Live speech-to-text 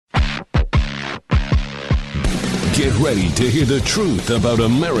Get ready to hear the truth about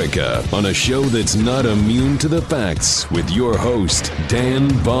America on a show that's not immune to the facts with your host, Dan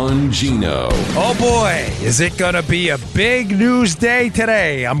Bongino. Oh boy, is it going to be a big news day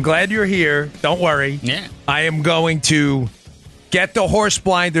today. I'm glad you're here. Don't worry. Yeah. I am going to get the horse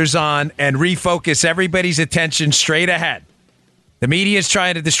blinders on and refocus everybody's attention straight ahead. The media is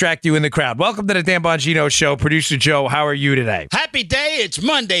trying to distract you in the crowd. Welcome to the Dan Bongino Show. Producer Joe, how are you today? Happy day. It's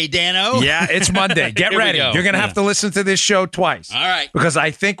Monday, Dano. Yeah, it's Monday. Get ready. You're going to have to listen to this show twice. All right. Because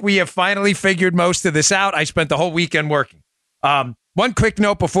I think we have finally figured most of this out. I spent the whole weekend working. One quick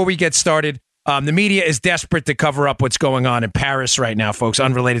note before we get started. The media is desperate to cover up what's going on in Paris right now, folks,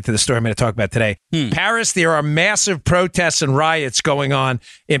 unrelated to the story I'm going to talk about today. Paris, there are massive protests and riots going on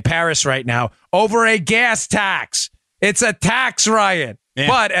in Paris right now over a gas tax. It's a tax riot. Yeah.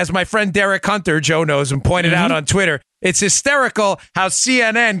 But as my friend Derek Hunter, Joe knows, and pointed out on Twitter, it's hysterical how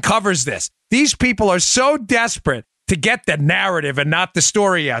CNN covers this. These people are so desperate to get the narrative and not the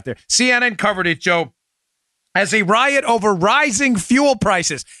story out there. CNN covered it, Joe, as a riot over rising fuel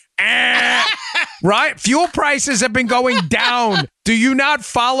prices. Right? Fuel prices have been going down. Do you not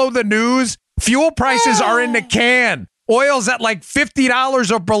follow the news? Fuel prices are in the can. Oil's at like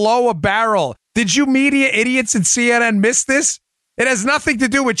 $50 or below a barrel. Did you media idiots at CNN miss this? It has nothing to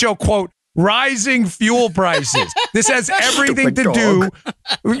do with, Joe, quote, rising fuel prices. This has everything to do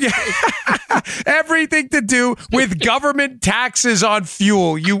everything to do with government taxes on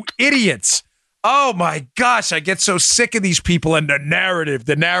fuel, you idiots. Oh my gosh, I get so sick of these people and the narrative.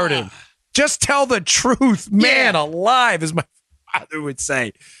 Just tell the truth, man alive, as my father would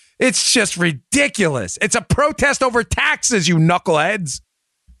say. It's just ridiculous. It's a protest over taxes, you knuckleheads.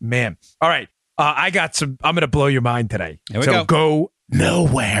 Man. All right. I'm going to blow your mind today. So go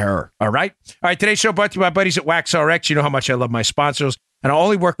nowhere. All right. Today's show brought to you by my buddies at WaxRx. You know how much I love my sponsors. And I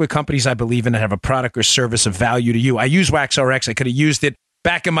only work with companies I believe in and have a product or service of value to you. I use WaxRx. I could have used it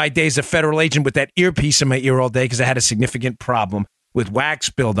back in my days as a federal agent with that earpiece in my ear all day because I had a significant problem with wax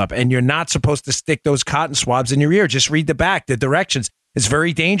buildup. And you're not supposed to stick those cotton swabs in your ear. Just read the back, the directions. It's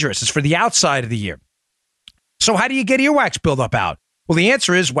very dangerous. It's for the outside of the ear. So how do you get earwax buildup out? Well, the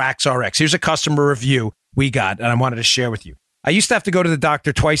answer is WaxRx. Here's a customer review we got, and I wanted to share with you. I used to have to go to the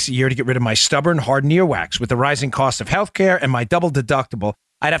doctor twice a year to get rid of my stubborn, hardened earwax. With the rising cost of healthcare and my double deductible,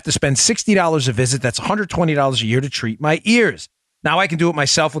 I'd have to spend $60 a visit. That's $120 a year to treat my ears. Now I can do it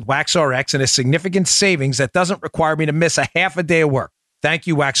myself with WaxRx and a significant savings that doesn't require me to miss a half a day of work. Thank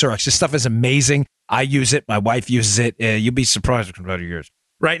you, WaxRx. This stuff is amazing. I use it. My wife uses it. You'll be surprised what comes out of your ears.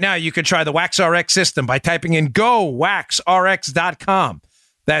 Right now, you can try the WaxRx system by typing in GoWaxRx.com.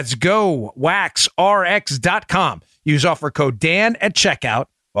 That's GoWaxRx.com. Use offer code Dan at checkout.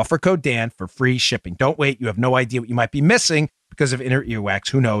 Offer code Dan for free shipping. Don't wait. You have no idea what you might be missing because of inner earwax.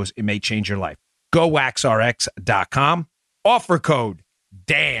 Who knows? It may change your life. GoWaxRx.com. Offer code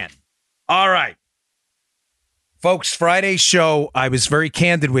Dan. All right. Folks, Friday's show, I was very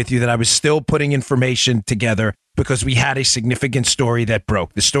candid with you that I was still putting information together because we had a significant story that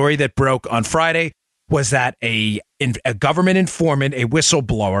broke. The story that broke on Friday was that a government informant, a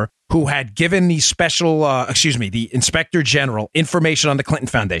whistleblower, who had given the the Inspector General information on the Clinton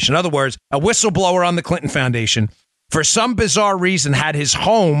Foundation. In other words, a whistleblower on the Clinton Foundation, for some bizarre reason, had his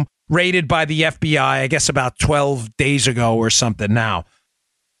home raided by the FBI, I guess about 12 days ago or something now.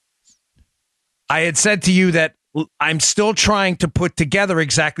 I had said to you that I'm still trying to put together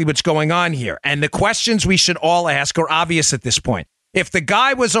exactly what's going on here. And the questions we should all ask are obvious at this point. If the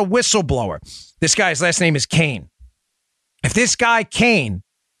guy was a whistleblower, this guy's last name is Kane. If this guy Kane,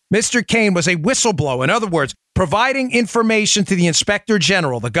 Mr. Kane, was a whistleblower, in other words, providing information to the Inspector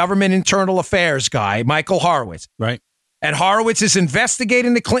General, the government internal affairs guy, Michael Horowitz. Right. And Horowitz is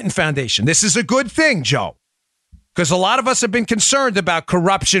investigating the Clinton Foundation. This is a good thing, Joe, because a lot of us have been concerned about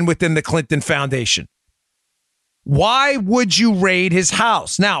corruption within the Clinton Foundation. Why would you raid his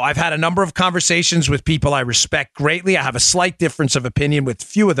house? Now, I've had a number of conversations with people I respect greatly. I have a slight difference of opinion with a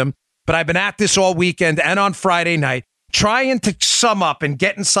few of them, but I've been at this all weekend and on Friday night trying to sum up and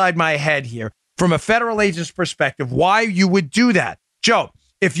get inside my head here from a federal agent's perspective why you would do that. Joe,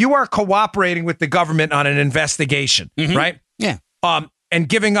 if you are cooperating with the government on an investigation, right? Yeah. And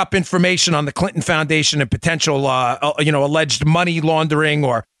giving up information on the Clinton Foundation and potential, alleged money laundering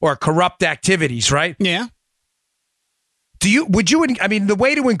or corrupt activities, right? Yeah. The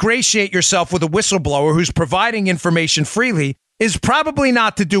way to ingratiate yourself with a whistleblower who's providing information freely is probably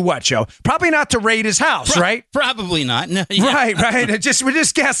not to do what, Joe? Probably not to raid his house, right? Probably not. No, yeah. Right. We're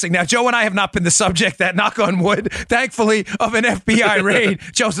just guessing. Now, Joe and I have not been the subject, that knock on wood, thankfully, of an FBI raid.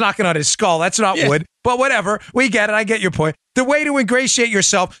 Joe's knocking on his skull. That's not wood. But whatever. We get it. I get your point. The way to ingratiate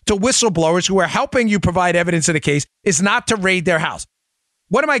yourself to whistleblowers who are helping you provide evidence in a case is not to raid their house.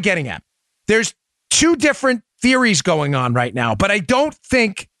 What am I getting at? There's two different theories going on right now, but I don't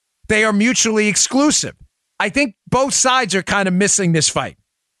think they are mutually exclusive. I think both sides are kind of missing this fight.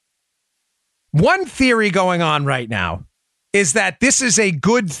 One theory going on right now is that this is a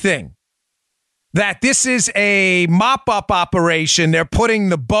good thing, that this is a mop-up operation. They're putting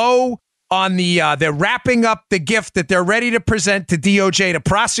the bow on they're wrapping up the gift that they're ready to present to DOJ to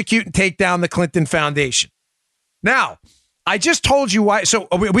prosecute and take down the Clinton Foundation. Now, I just told you why. So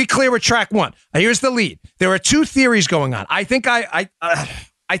we clear with track one. Here's the lead. There are two theories going on. I think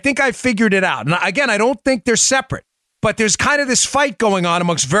I figured it out. And again, I don't think they're separate, but there's kind of this fight going on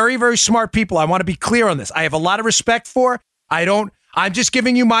amongst very, very smart people. I want to be clear on this. I have a lot of respect for. I'm just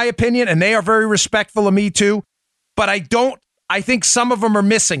giving you my opinion, and they are very respectful of me too. But I think some of them are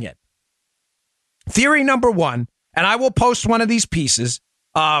missing it. Theory number one, and I will post one of these pieces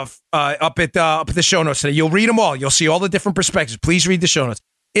up at the show notes today. You'll read them all. You'll see all the different perspectives. Please read the show notes.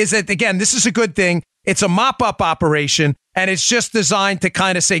 Is that, again, this is a good thing. It's a mop-up operation, and it's just designed to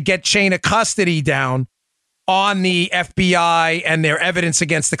kind of say get chain of custody down on the FBI and their evidence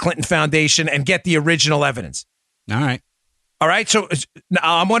against the Clinton Foundation and get the original evidence. All right. So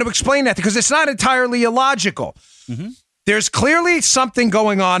I want to explain that because it's not entirely illogical. Mm-hmm. There's clearly something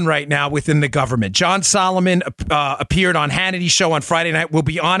going on right now within the government. John Solomon appeared on Hannity's show on Friday night. We'll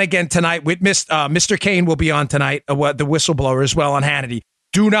be on again tonight. With Mr. Kane will be on tonight, the whistleblower as well on Hannity.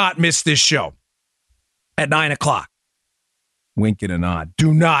 Do not miss this show at 9 o'clock. Wink and a nod.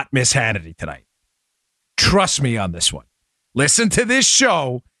 Do not miss Hannity tonight. Trust me on this one. Listen to this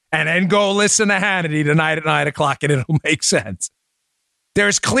show and then go listen to Hannity tonight at 9 o'clock and it'll make sense.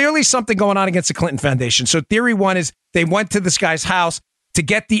 There's clearly something going on against the Clinton Foundation. So theory one is they went to this guy's house to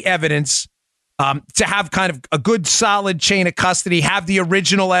get the evidence, to have kind of a good, solid chain of custody, have the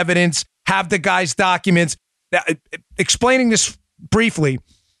original evidence, have the guy's documents. Explaining this briefly,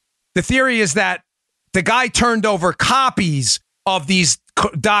 the theory is that the guy turned over copies of these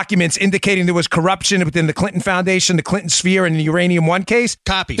documents indicating there was corruption within the Clinton Foundation, the Clinton sphere, and the Uranium One case.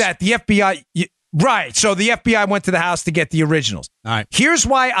 Copies. That the FBI... Right. So the FBI went to the house to get the originals. All right. Here's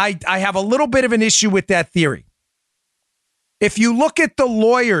why I have a little bit of an issue with that theory. If you look at the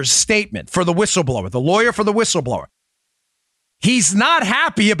lawyer's statement for the whistleblower, the lawyer for the whistleblower, he's not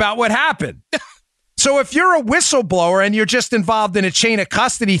happy about what happened. So if you're a whistleblower and you're just involved in a chain of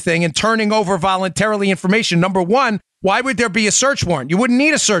custody thing and turning over voluntarily information, number one, why would there be a search warrant? You wouldn't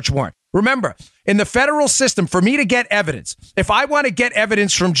need a search warrant. Remember, in the federal system, for me to get evidence, if I want to get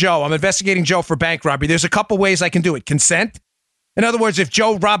evidence from Joe, I'm investigating Joe for bank robbery, there's a couple ways I can do it. Consent. In other words, if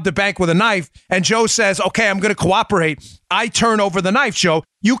Joe robbed the bank with a knife and Joe says, okay, I'm going to cooperate, I turn over the knife, Joe,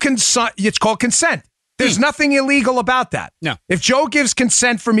 it's called consent. There's nothing illegal about that. No. If Joe gives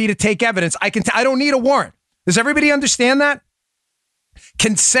consent for me to take evidence, I don't need a warrant. Does everybody understand that?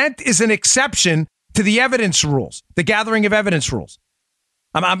 Consent is an exception to the evidence rules, the gathering of evidence rules.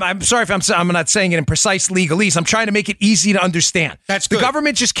 I'm sorry if I'm not saying it in precise legalese. I'm trying to make it easy to understand. That's good. The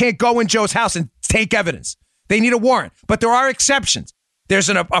government just can't go in Joe's house and take evidence. They need a warrant. But there are exceptions. There's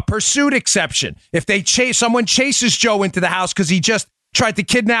a pursuit exception. If someone chases Joe into the house because he just tried to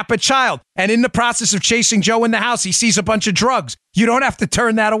kidnap a child, and in the process of chasing Joe in the house, he sees a bunch of drugs, you don't have to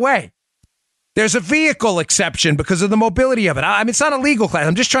turn that away. There's a vehicle exception because of the mobility of it. I mean, it's not a legal class.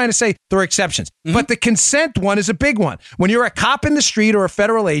 I'm just trying to say there are exceptions. Mm-hmm. But the consent one is a big one. When you're a cop in the street or a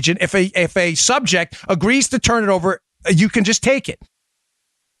federal agent, if a subject agrees to turn it over, you can just take it.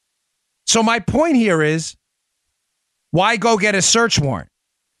 So my point here is, why go get a search warrant?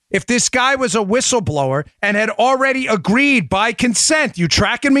 If this guy was a whistleblower and had already agreed by consent, you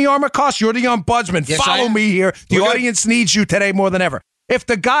tracking me, Armacost? You're the ombudsman. Yes, Follow me here. The audience needs you today more than ever. If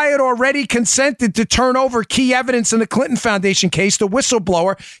the guy had already consented to turn over key evidence in the Clinton Foundation case, the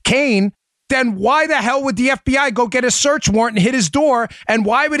whistleblower, Kane, then why the hell would the FBI go get a search warrant and hit his door? And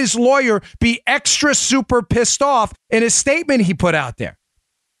why would his lawyer be extra super pissed off in his statement he put out there?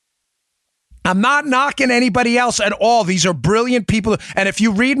 I'm not knocking anybody else at all. These are brilliant people. And if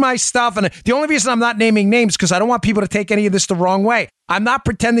you read my stuff, and the only reason I'm not naming names because I don't want people to take any of this the wrong way. I'm not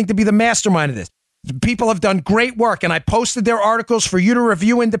pretending to be the mastermind of this. People have done great work, and I posted their articles for you to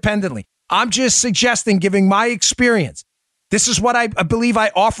review independently. I'm just suggesting, giving my experience. This is what I believe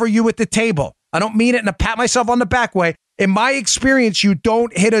I offer you at the table. I don't mean it in a pat myself on the back way. In my experience, you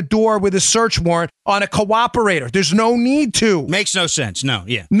don't hit a door with a search warrant on a cooperator. There's no need to. Makes no sense. No,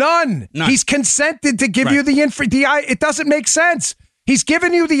 yeah. None. He's consented to give you the info. It doesn't make sense. He's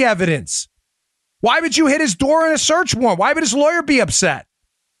given you the evidence. Why would you hit his door in a search warrant? Why would his lawyer be upset?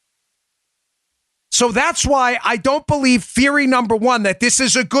 So that's why I don't believe theory number one, that this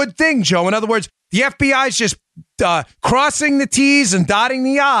is a good thing, Joe. In other words, the FBI is just crossing the T's and dotting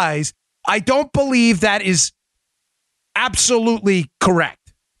the I's. I don't believe that is absolutely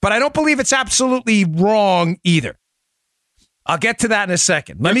correct, but I don't believe it's absolutely wrong either. I'll get to that in a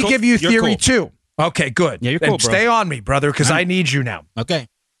second. Let me give you theory two. Okay, good. Yeah, you're cool, bro. Stay on me, brother, because I need you now. Okay.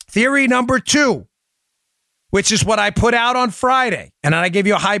 Theory number two, which is what I put out on Friday, and then I gave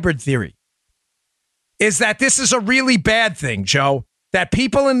you a hybrid theory, is that this is a really bad thing, Joe, that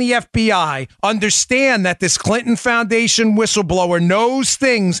people in the FBI understand that this Clinton Foundation whistleblower knows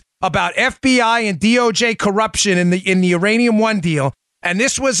things about FBI and DOJ corruption in the Uranium One deal, and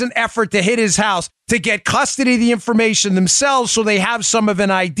this was an effort to hit his house to get custody of the information themselves so they have some of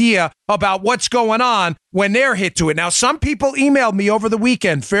an idea about what's going on when they're hit to it. Now, some people emailed me over the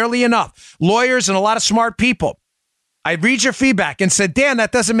weekend, fairly enough, lawyers and a lot of smart people. I read your feedback and said, Dan,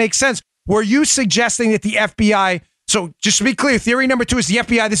 that doesn't make sense. Were you suggesting that the FBI... So just to be clear, theory number two is the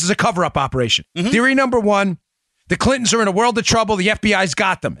FBI, this is a cover-up operation. Mm-hmm. Theory number one, the Clintons are in a world of trouble. The FBI's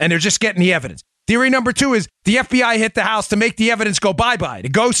got them, and they're just getting the evidence. Theory number two is the FBI hit the house to make the evidence go bye-bye, to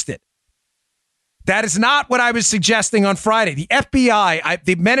ghost it. That is not what I was suggesting on Friday. The FBI,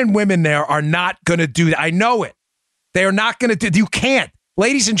 the men and women there are not going to do that. I know it. They are not going to do. You can't.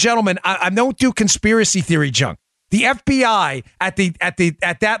 Ladies and gentlemen, I don't do conspiracy theory junk. The FBI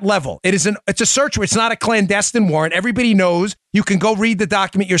at that level, it's a search warrant. It's not a clandestine warrant. Everybody knows. You can go read the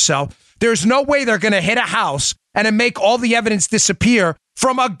document yourself. There's no way they're going to hit a house and then make all the evidence disappear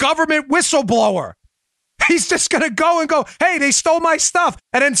from a government whistleblower. He's just going to go and go, hey, they stole my stuff.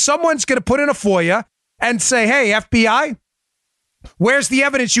 And then someone's going to put in a FOIA and say, hey, FBI, where's the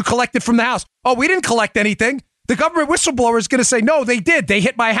evidence you collected from the house? Oh, we didn't collect anything. The government whistleblower is going to say, no, they did. They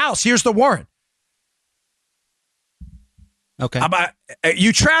hit my house. Here's the warrant. Okay.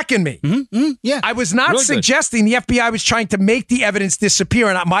 You tracking me? Mm-hmm. Yeah. I was not really suggesting the FBI was trying to make the evidence disappear,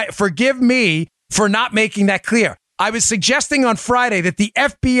 and forgive me for not making that clear. I was suggesting on Friday that the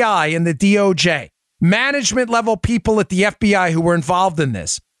FBI and the DOJ, management level people at the FBI who were involved in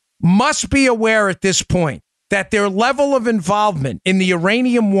this, must be aware at this point that their level of involvement in the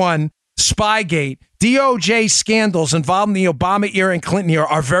Uranium One, Spygate, DOJ scandals involving the Obama era and Clinton era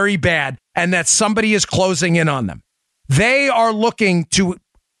are very bad, and that somebody is closing in on them. They are looking to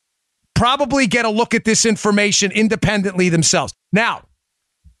probably get a look at this information independently themselves. Now,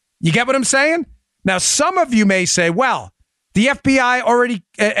 you get what I'm saying? Now, some of you may say, well, the FBI already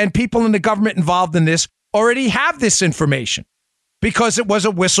and people in the government involved in this already have this information because it was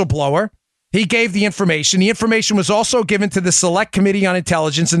a whistleblower. He gave the information. The information was also given to the Select Committee on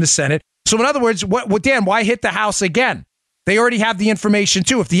Intelligence in the Senate. So in other words, Dan, why hit the House again? They already have the information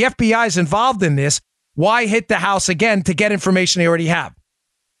too. If the FBI is involved in this, why hit the House again to get information they already have?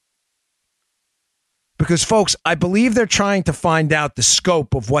 Because, folks, I believe they're trying to find out the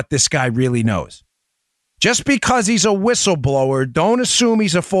scope of what this guy really knows. Just because he's a whistleblower, don't assume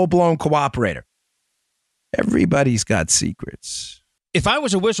he's a full-blown cooperator. Everybody's got secrets. If I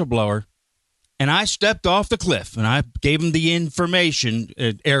was a whistleblower and I stepped off the cliff and I gave him the information,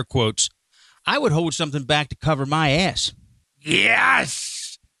 air quotes, I would hold something back to cover my ass.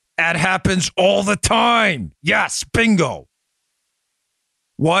 Yes! That happens all the time. Yes, bingo.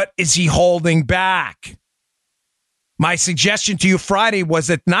 What is he holding back? My suggestion to you Friday was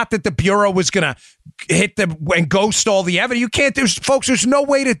that not that the Bureau was going to hit them and ghost all the evidence. You can't, there's no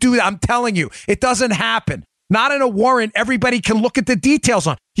way to do that. I'm telling you, it doesn't happen. Not in a warrant everybody can look at the details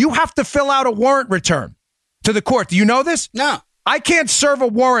on. You have to fill out a warrant return to the court. Do you know this? No. I can't serve a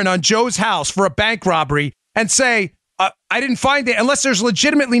warrant on Joe's house for a bank robbery and say, I didn't find it unless there's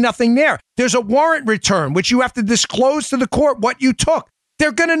legitimately nothing there. There's a warrant return, which you have to disclose to the court what you took.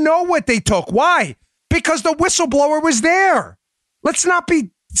 They're going to know what they took. Why? Because the whistleblower was there. Let's not be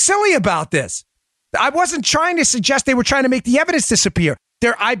silly about this. I wasn't trying to suggest they were trying to make the evidence disappear.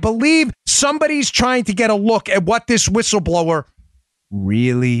 I believe somebody's trying to get a look at what this whistleblower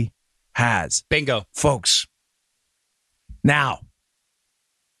really has. Bingo. Folks. Now,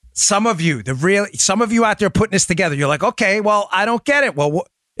 some of you out there putting this together, you're like, okay, well, I don't get it. Well,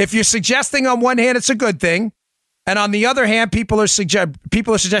 if you're suggesting on one hand it's a good thing, and on the other hand, people are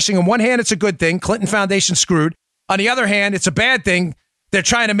suggesting on one hand it's a good thing, Clinton Foundation screwed. On the other hand, it's a bad thing. They're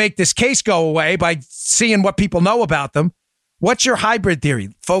trying to make this case go away by seeing what people know about them. What's your hybrid theory?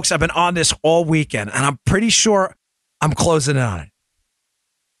 Folks, I've been on this all weekend, and I'm pretty sure I'm closing in on it.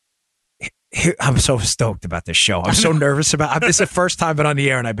 I'm so stoked about this show. I'm so nervous about it. This is the first time I've been on the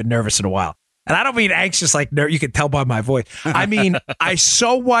air, and I've been nervous in a while. And I don't mean anxious like you can tell by my voice. I mean, I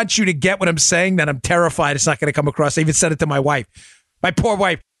so want you to get what I'm saying that I'm terrified it's not going to come across. I even said it to my wife. My poor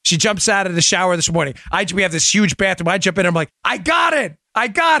wife. She jumps out of the shower this morning. We have this huge bathroom. I jump in and I'm like, I got it. I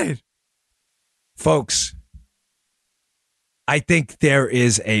got it. Folks, I think there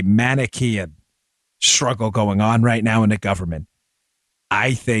is a Manichaean struggle going on right now in the government.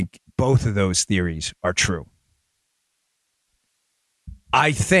 I think both of those theories are true.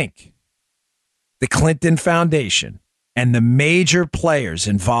 I think the Clinton Foundation and the major players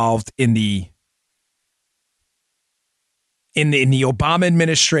involved in the Obama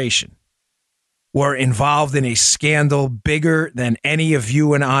administration were involved in a scandal bigger than any of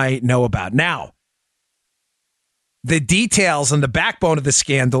you and I know about. Now, the details and the backbone of the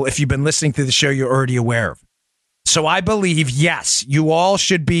scandal, if you've been listening to the show, you're already aware of. So I believe, yes, you all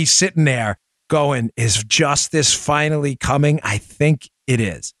should be sitting there going, is justice finally coming? I think it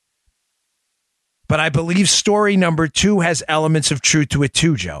is. But I believe story number 2 has elements of truth to it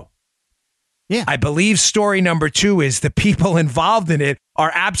too, Joe. Yeah. I believe story number 2 is the people involved in it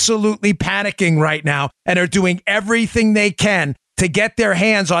are absolutely panicking right now and are doing everything they can to get their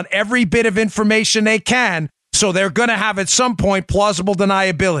hands on every bit of information they can. So they're going to have at some point plausible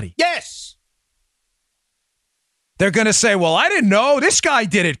deniability. Yes. They're going to say, well, I didn't know. This guy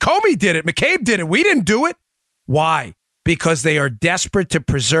did it. Comey did it. McCabe did it. We didn't do it. Why? Because they are desperate to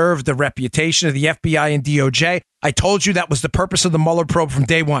preserve the reputation of the FBI and DOJ. I told you that was the purpose of the Mueller probe from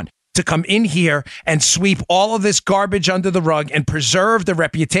day one, to come in here and sweep all of this garbage under the rug and preserve the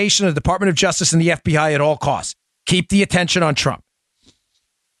reputation of the Department of Justice and the FBI at all costs. Keep the attention on Trump.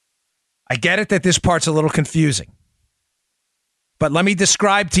 I get it that this part's a little confusing, but let me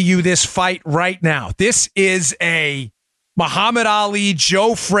describe to you this fight right now. This is a Muhammad Ali,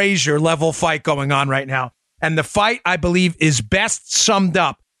 Joe Frazier level fight going on right now. And the fight, I believe, is best summed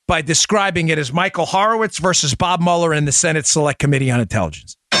up by describing it as Michael Horowitz versus Bob Mueller and the Senate Select Committee on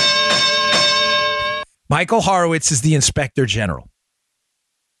Intelligence. Michael Horowitz is the Inspector General.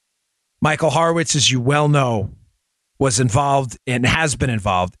 Michael Horowitz, as you well know, was involved and has been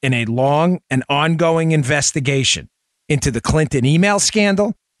involved in a long and ongoing investigation into the Clinton email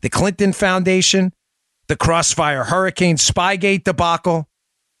scandal, the Clinton Foundation, the Crossfire Hurricane Spygate debacle.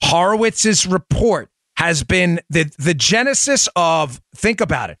 Horowitz's report has been the genesis of, think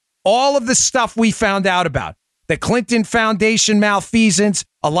about it, all of the stuff we found out about. The Clinton Foundation malfeasance,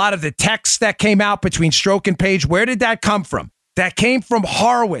 a lot of the texts that came out between Strzok and Page. Where did that come from? That came from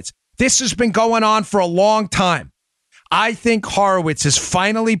Horowitz. This has been going on for a long time. I think Horowitz has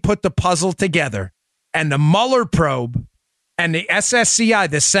finally put the puzzle together, and the Mueller probe and the SSCI,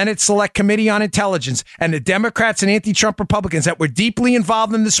 the Senate Select Committee on Intelligence, and the Democrats and anti-Trump Republicans that were deeply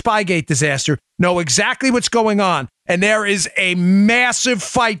involved in the Spygate disaster know exactly what's going on. And there is a massive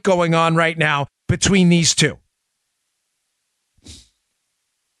fight going on right now between these two.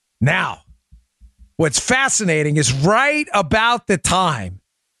 Now, what's fascinating is right about the time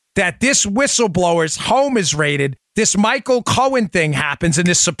that this whistleblower's home is raided, this Michael Cohen thing happens in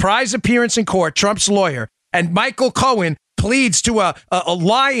this surprise appearance in court, Trump's lawyer, and Michael Cohen pleads to a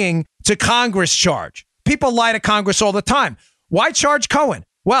lying to Congress charge. People lie to Congress all the time. Why charge Cohen?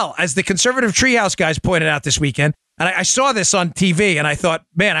 Well, as the conservative treehouse guys pointed out this weekend, and I saw this on TV, and I thought,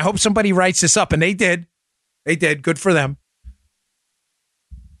 man, I hope somebody writes this up. And they did. They did. Good for them.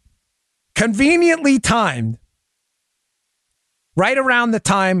 Conveniently timed, right around the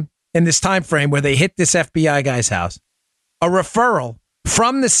time in this time frame where they hit this FBI guy's house, a referral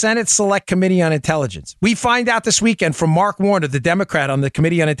from the Senate Select Committee on Intelligence. We find out this weekend from Mark Warner, the Democrat on the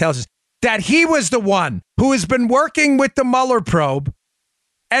Committee on Intelligence, that he was the one who has been working with the Mueller probe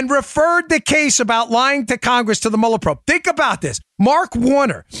and referred the case about lying to Congress to the Mueller probe. Think about this. Mark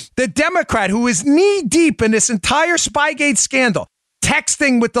Warner, the Democrat who is knee deep in this entire Spygate scandal,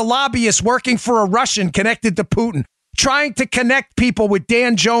 texting with the lobbyists working for a Russian connected to Putin, trying to connect people with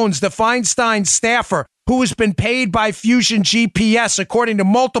Dan Jones, the Feinstein staffer, who has been paid by Fusion GPS, according to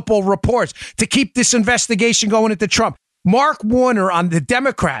multiple reports, to keep this investigation going into Trump. Mark Warner on the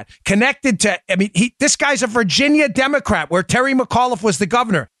Democrat connected to, this guy's a Virginia Democrat where Terry McAuliffe was the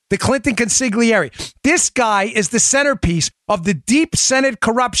governor, the Clinton consigliere. This guy is the centerpiece of the deep Senate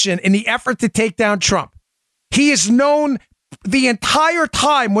corruption in the effort to take down Trump. He is known the entire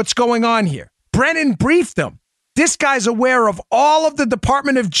time what's going on here. Brennan briefed him. This guy's aware of all of the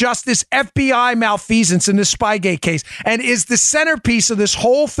Department of Justice, FBI malfeasance in the Spygate case and is the centerpiece of this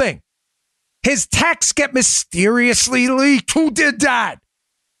whole thing. His texts get mysteriously leaked. Who did that?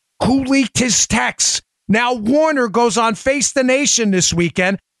 Who leaked his texts? Now Warner goes on Face the Nation this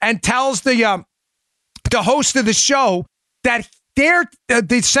weekend and tells the host of the show that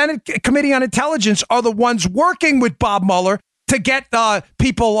the Senate Committee on Intelligence are the ones working with Bob Mueller to get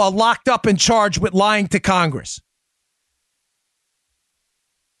people locked up and charged with lying to Congress.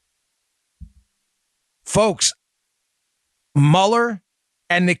 Folks, Mueller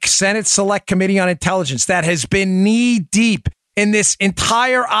and the Senate Select Committee on Intelligence that has been knee deep in this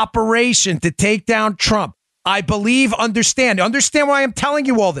entire operation to take down Trump, I believe, understand why I'm telling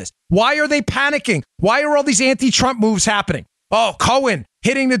you all this. Why are they panicking? Why are all these anti-Trump moves happening? Oh, Cohen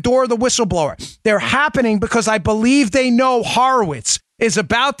hitting the door of the whistleblower. They're happening because I believe they know Horowitz is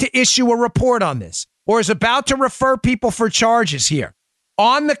about to issue a report on this or is about to refer people for charges here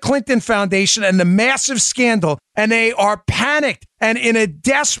on the Clinton Foundation and the massive scandal, and they are panicked and in a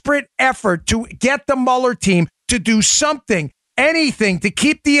desperate effort to get the Mueller team to do something, anything, to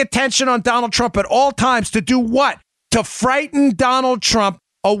keep the attention on Donald Trump at all times. To do what? To frighten Donald Trump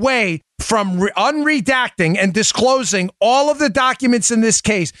away from unredacting and disclosing all of the documents in this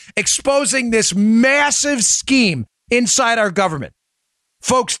case, exposing this massive scheme inside our government.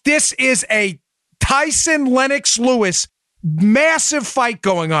 Folks, this is a Tyson Lennox Lewis massive fight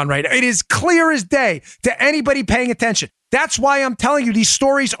going on right now. It is clear as day to anybody paying attention. That's why I'm telling you these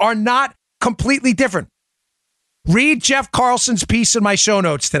stories are not completely different. Read Jeff Carlson's piece in my show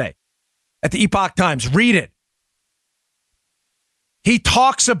notes today at the Epoch Times. Read it. He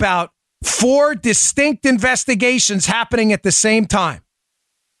talks about 4 distinct investigations happening at the same time.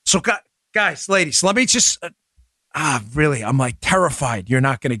 So, guys, ladies, let me just, really, I'm like terrified you're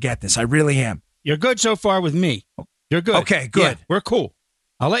not going to get this. I really am. You're good so far with me. You're good. Okay, good. Yeah, we're cool.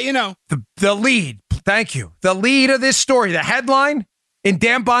 I'll let you know. The lead, thank you. The lead of this story, the headline in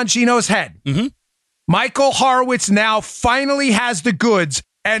Dan Bongino's head. Mm-hmm. Michael Horowitz now finally has the goods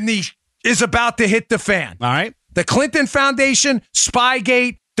and is about to hit the fan. All right. The Clinton Foundation,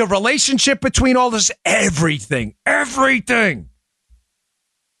 Spygate, the relationship between all this, everything.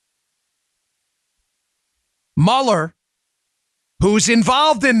 Mueller, who's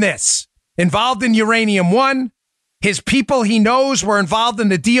involved in this, involved in Uranium One, his people he knows were involved in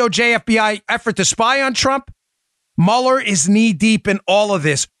the DOJ FBI effort to spy on Trump. Mueller is knee deep in all of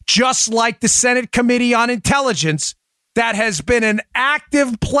this, just like the Senate Committee on Intelligence that has been an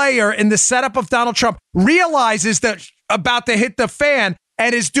active player in the setup of Donald Trump, realizes that about to hit the fan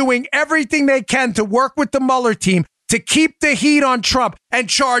and is doing everything they can to work with the Mueller team to keep the heat on Trump and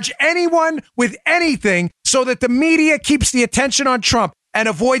charge anyone with anything so that the media keeps the attention on Trump and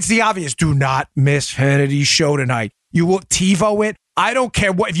avoids the obvious. Do not miss Hannity's show tonight. You will TiVo it. I don't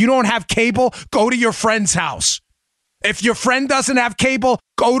care what. If you don't have cable, go to your friend's house. If your friend doesn't have cable,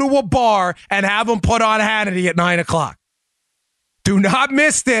 go to a bar and have them put on Hannity at 9 o'clock. Do not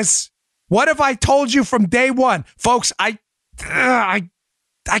miss this. What have I told you from day one? Folks, I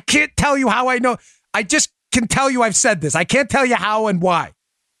can't tell you how I know. I just can tell you I've said this. I can't tell you how and why.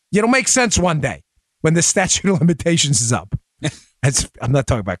 It'll make sense one day when the statute of limitations is up. I'm not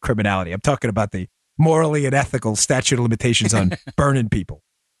talking about criminality. I'm talking about the morally and ethical statute of limitations on burning people.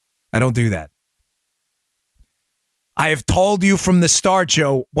 I don't do that. I have told you from the start,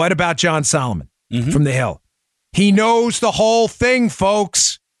 Joe, what about John Solomon from The Hill? He knows the whole thing,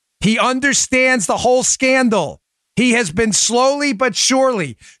 folks. He understands the whole scandal. He has been slowly but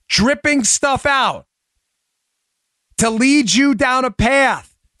surely dripping stuff out to lead you down a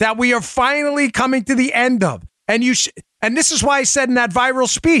path that we are finally coming to the end of. And and this is why I said in that viral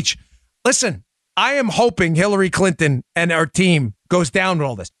speech, listen, I am hoping Hillary Clinton and our team goes down with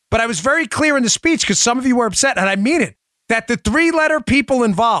all this. But I was very clear in the speech because some of you were upset, and I mean it, that the 3-letter people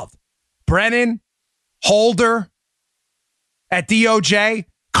involved, Brennan, Holder at DOJ,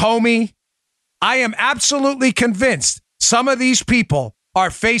 Comey, I am absolutely convinced some of these people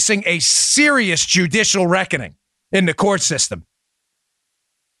are facing a serious judicial reckoning in the court system.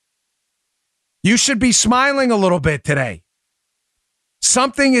 You should be smiling a little bit today.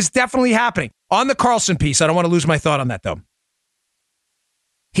 Something is definitely happening. On the Carlson piece, I don't want to lose my thought on that, though.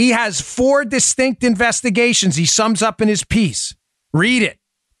 He has 4 distinct investigations he sums up in his piece. Read it.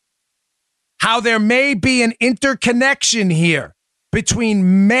 How there may be an interconnection here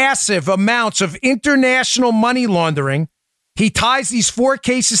between massive amounts of international money laundering. He ties these 4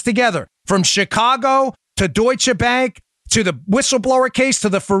 cases together, from Chicago to Deutsche Bank to the whistleblower case to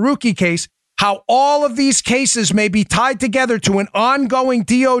the Faruqi case, how all of these cases may be tied together to an ongoing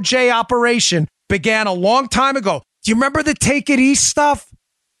DOJ operation began a long time ago. Do you remember the Take It East stuff?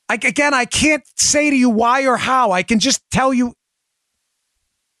 I can't say to you why or how. I can just tell you,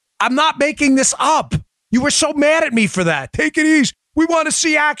 I'm not making this up. You were so mad at me for that. Take it easy. We want to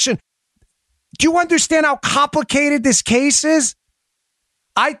see action. Do you understand how complicated this case is?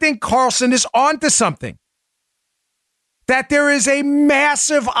 I think Carlson is onto something. That there is a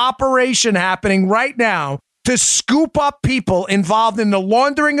massive operation happening right now to scoop up people involved in the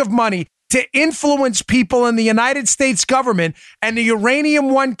laundering of money to influence people in the United States government, and the Uranium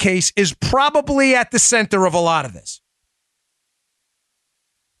One case is probably at the center of a lot of this.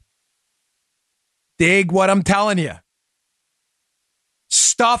 Dig what I'm telling you.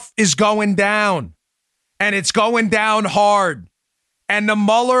 Stuff is going down, and it's going down hard. And the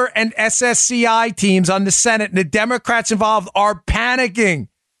Mueller and SSCI teams on the Senate and the Democrats involved are panicking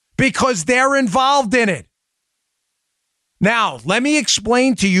because they're involved in it. Now, let me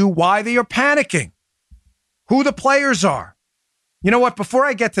explain to you why they are panicking, who the players are. You know what? Before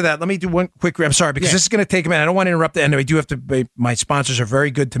I get to that, let me do one quick. I'm sorry, because this is going to take a minute. I don't want to interrupt the end. I do have to. My sponsors are very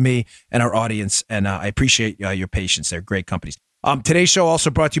good to me and our audience, and I appreciate your patience. They're great companies. Today's show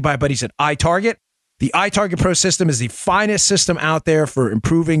also brought to you by buddies at iTarget. The iTarget Pro system is the finest system out there for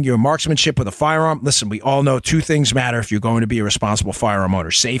improving your marksmanship with a firearm. Listen, we all know two things matter if you're going to be a responsible firearm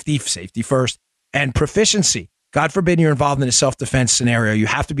owner: safety first, and proficiency. God forbid you're involved in a self-defense scenario. You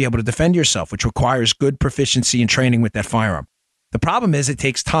have to be able to defend yourself, which requires good proficiency and training with that firearm. The problem is it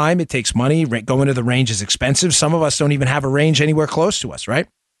takes time, it takes money. Going to the range is expensive. Some of us don't even have a range anywhere close to us, right?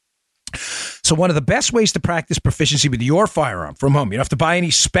 So one of the best ways to practice proficiency with your firearm from home, you don't have to buy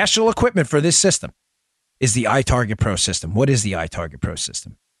any special equipment for this system, is the iTarget Pro system. What is the iTarget Pro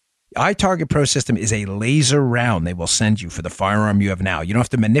system? The iTarget Pro system is a laser round they will send you for the firearm you have now. You don't have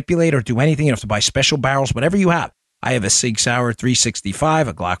to manipulate or do anything. You don't have to buy special barrels, whatever you have. I have a Sig Sauer 365,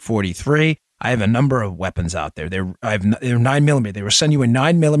 a Glock 43. I have a number of weapons out there. They're 9mm. They will send you a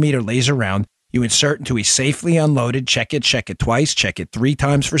 9mm laser round. You insert into a safely unloaded, check it twice, check it 3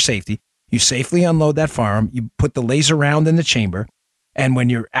 times for safety. You safely unload that firearm. You put the laser round in the chamber. And when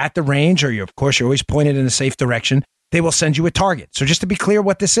you're at the range, or you're always pointed in a safe direction, they will send you a target. So just to be clear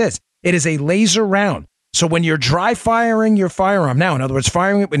what this is, it is a laser round. So when you're dry firing your firearm now, in other words,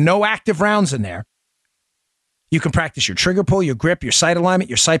 firing it with no active rounds in there, you can practice your trigger pull, your grip, your sight alignment,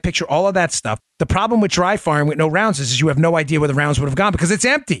 your sight picture, all of that stuff. The problem with dry firing with no rounds is you have no idea where the rounds would have gone because it's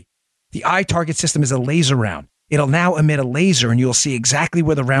empty. The iTarget system is a laser round. It'll now emit a laser and you'll see exactly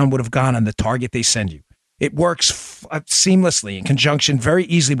where the round would have gone on the target they send you. It works seamlessly in conjunction very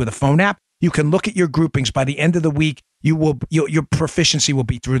easily with a phone app. You can look at your groupings. By the end of the week, your proficiency will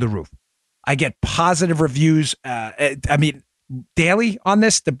be through the roof. I get positive reviews. Daily on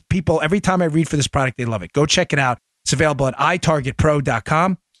this. The people, every time I read for this product, they love it. Go check it out. It's available at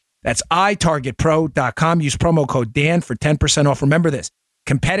itargetpro.com. That's itargetpro.com. Use promo code Dan for 10% off. Remember this: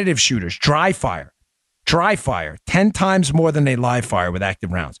 competitive shooters, dry fire 10 times more than they live fire with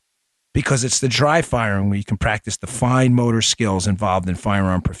active rounds, because it's the dry firing where you can practice the fine motor skills involved in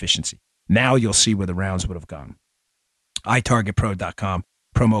firearm proficiency. Now you'll see where the rounds would have gone. itargetpro.com,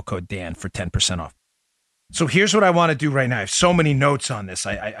 promo code Dan for 10% off. So here's what I want to do right now. I have so many notes on this.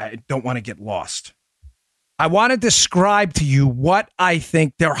 I don't want to get lost. I want to describe to you what I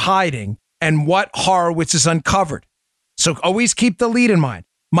think they're hiding and what Horowitz has uncovered. So always keep the lead in mind.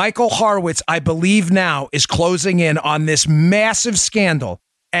 Michael Horowitz, I believe now, is closing in on this massive scandal,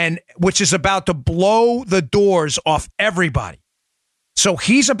 and which is about to blow the doors off everybody. So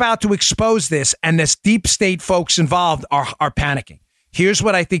he's about to expose this, and this deep state folks involved are panicking. Here's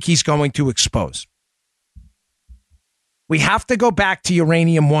what I think he's going to expose. We have to go back to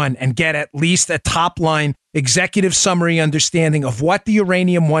Uranium One and get at least a top-line executive summary understanding of what the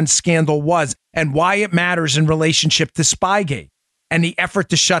Uranium One scandal was and why it matters in relationship to Spygate and the effort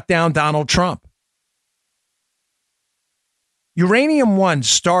to shut down Donald Trump. Uranium One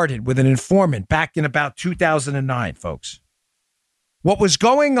started with an informant back in about 2009, folks. What was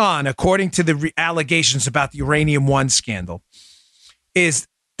going on, according to the allegations about the Uranium One scandal, is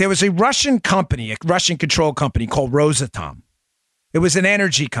there was a Russian company, a Russian control company called Rosatom. It was an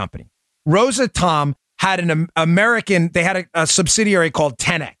energy company. Rosatom had an American, they had a subsidiary called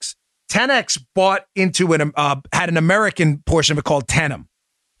Tenex. Tenex bought into had an American portion of it called Tenem.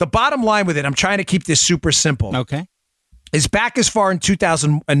 The bottom line with it, I'm trying to keep this super simple. Okay. Is back as far in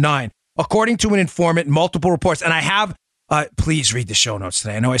 2009, according to an informant, multiple reports. And I have, please read the show notes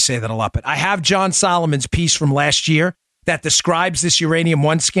today. I know I say that a lot, but I have John Solomon's piece from last year that describes this Uranium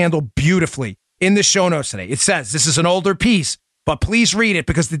One scandal beautifully in the show notes today. It says, this is an older piece, but please read it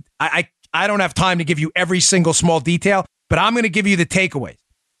because I don't have time to give you every single small detail, but I'm going to give you the takeaways.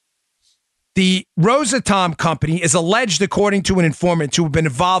 The Rosatom company is alleged, according to an informant, to have been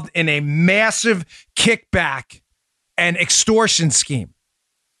involved in a massive kickback and extortion scheme.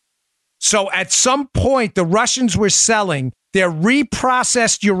 So at some point, the Russians were selling their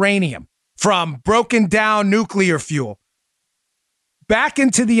reprocessed uranium from broken down nuclear fuel back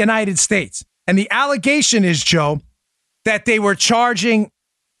into the United States. And the allegation is, Joe, that they were charging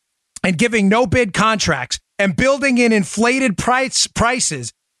and giving no bid contracts and building in inflated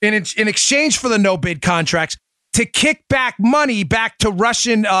prices in exchange for the no bid contracts to kick back money back to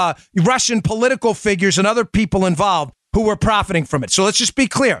Russian political figures and other people involved who were profiting from it. So let's just be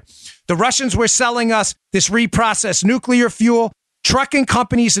clear. The Russians were selling us this reprocessed nuclear fuel. Trucking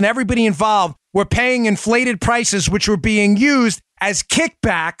companies and everybody involved were paying inflated prices, which were being used as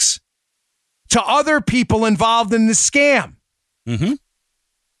kickbacks to other people involved in the scam. Mm-hmm.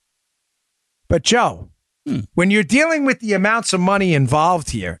 But Joe, when you're dealing with the amounts of money involved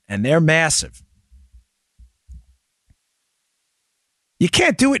here, and they're massive, you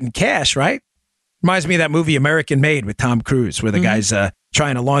can't do it in cash, right? Reminds me of that movie American Made with Tom Cruise, where the guy's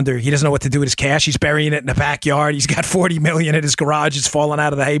trying to launder. He doesn't know what to do with his cash. He's burying it in the backyard. He's got $40 million in his garage. It's falling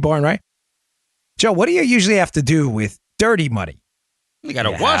out of the hay barn, right? Joe, what do you usually have to do with dirty money? You got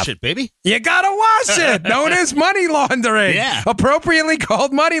to wash it, baby. You got to wash it. Known as money laundering. Yeah. Appropriately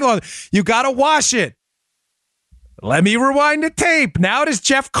called money laundering. You got to wash it. Let me rewind the tape. Now it is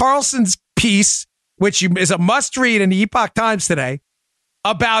Jeff Carlson's piece, which is a must read in the Epoch Times today,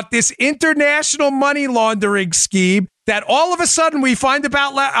 about this international money laundering scheme that all of a sudden we find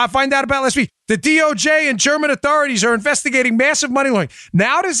out about last week. The DOJ and German authorities are investigating massive money laundering.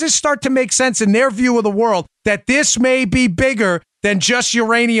 Now does this start to make sense in their view of the world that this may be bigger than just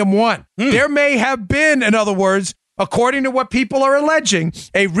Uranium One? There may have been, in other words, according to what people are alleging,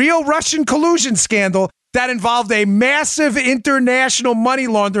 a real Russian collusion scandal that involved a massive international money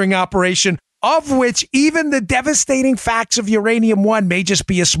laundering operation, of which even the devastating facts of Uranium One may just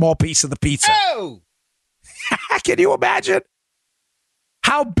be a small piece of the pizza. Oh! Can you imagine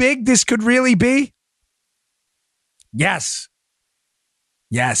how big this could really be? Yes.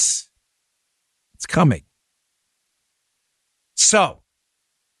 Yes. It's coming. So,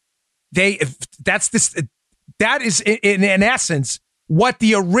 that is in essence what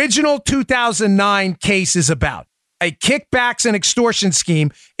the original 2009 case is about. A kickbacks and extortion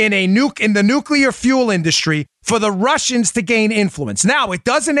scheme in the nuclear fuel industry for the Russians to gain influence. Now, it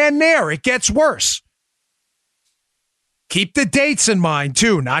doesn't end there. It gets worse. Keep the dates in mind,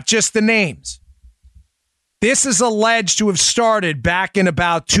 too, not just the names. This is alleged to have started back in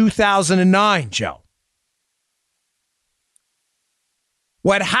about 2009, Joe.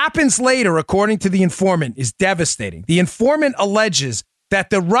 What happens later, according to the informant, is devastating. The informant alleges that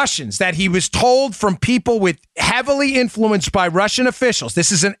the Russians, that he was told from people with heavily influenced by Russian officials.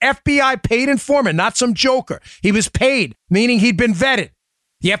 This is an FBI paid informant, not some joker. He was paid, meaning he'd been vetted.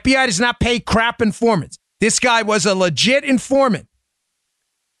 The FBI does not pay crap informants. This guy was a legit informant.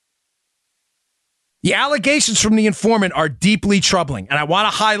 The allegations from the informant are deeply troubling, and I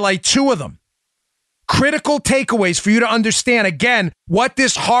want to highlight two of them. Critical takeaways for you to understand, again, what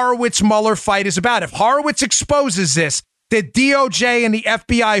this Horowitz-Mueller fight is about. If Horowitz exposes this, the DOJ and the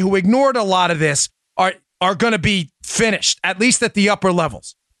FBI, who ignored a lot of this, are going to be finished, at least at the upper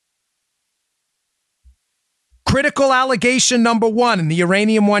levels. Critical allegation number one in the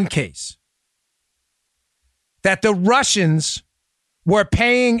Uranium One case, that the Russians were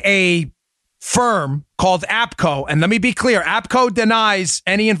paying a firm called APCO. And let me be clear, APCO denies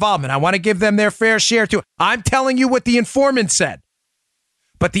any involvement. I want to give them their fair share too. I'm telling you what the informant said.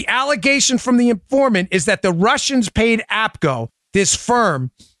 But the allegation from the informant is that the Russians paid APCO, this firm,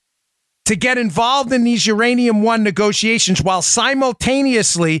 to get involved in these Uranium One negotiations while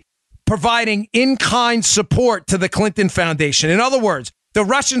simultaneously providing in-kind support to the Clinton Foundation. In other words, the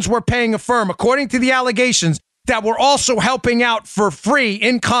Russians were paying a firm, according to the allegations, that were also helping out for free,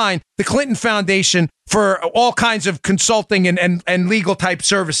 in kind, the Clinton Foundation for all kinds of consulting and legal type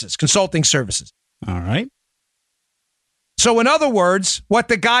services, consulting services. All right. So in other words, what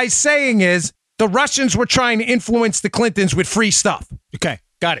the guy's saying is the Russians were trying to influence the Clintons with free stuff. Okay,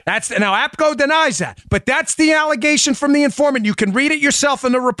 got it. Now APCO denies that, but that's the allegation from the informant. You can read it yourself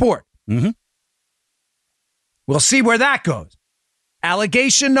in the report. Mm-hmm. We'll see where that goes.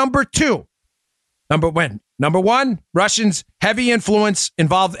 Allegation number two. Number one, Russians heavy influence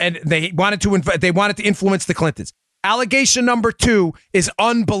involved, and they wanted to influence the Clintons. Allegation number two is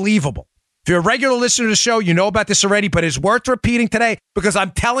unbelievable. If you're a regular listener to the show, you know about this already, but it's worth repeating today because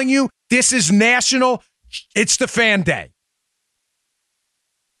I'm telling you, this is national. It's the fan day.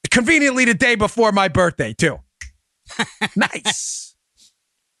 Conveniently the day before my birthday, too. Nice.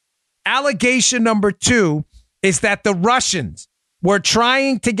 Allegation number two is that the Russians were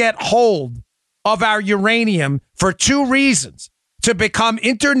trying to get hold of our uranium for two reasons: to become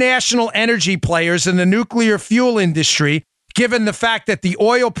international energy players in the nuclear fuel industry given the fact that the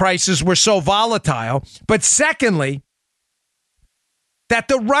oil prices were so volatile. But secondly, that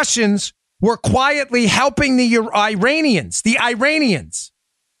the Russians were quietly helping the Iranians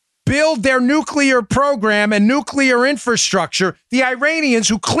build their nuclear program and nuclear infrastructure. The Iranians,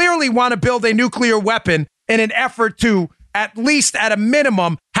 who clearly want to build a nuclear weapon in an effort to, at least at a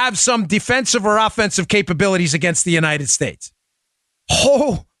minimum, have some defensive or offensive capabilities against the United States.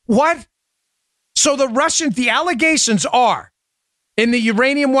 Oh, what? So the allegations are, in the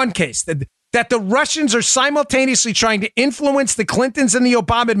Uranium One case, that the Russians are simultaneously trying to influence the Clintons and the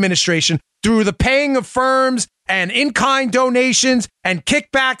Obama administration through the paying of firms and in-kind donations and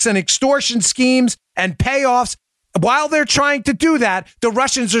kickbacks and extortion schemes and payoffs. While they're trying to do that, the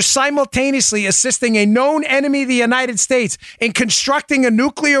Russians are simultaneously assisting a known enemy of the United States in constructing a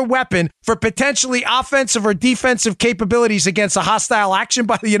nuclear weapon for potentially offensive or defensive capabilities against a hostile action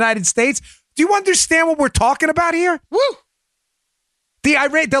by the United States. Do you understand what we're talking about here? Woo!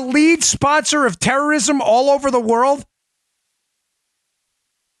 The lead sponsor of terrorism all over the world.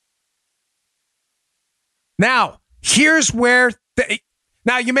 Now, here's where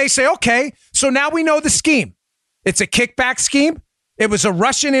now you may say, okay, so now we know the scheme. It's a kickback scheme. It was a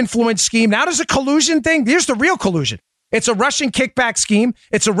Russian influence scheme. Now there's a collusion thing. Here's the real collusion. It's a Russian kickback scheme.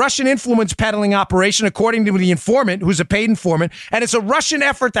 It's a Russian influence peddling operation, according to the informant, who's a paid informant. And it's a Russian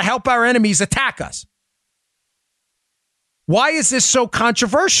effort to help our enemies attack us. Why is this so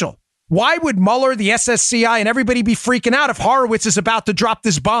controversial? Why would Mueller, the SSCI, and everybody be freaking out if Horowitz is about to drop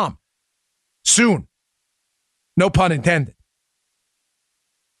this bomb soon? No pun intended.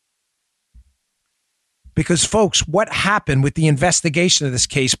 Because, folks, what happened with the investigation of this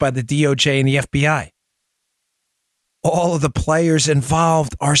case by the DOJ and the FBI? All of the players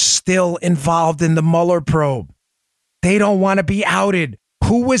involved are still involved in the Mueller probe. They don't want to be outed.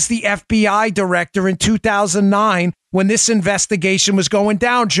 Who was the FBI director in 2009 when this investigation was going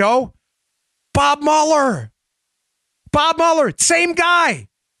down, Joe? Bob Mueller. Bob Mueller, same guy.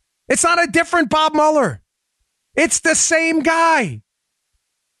 It's not a different Bob Mueller. It's the same guy.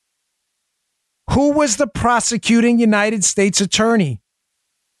 Who was the prosecuting United States attorney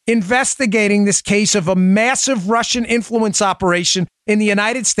investigating this case of a massive Russian influence operation in the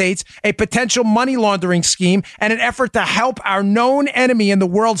United States, a potential money laundering scheme, and an effort to help our known enemy and the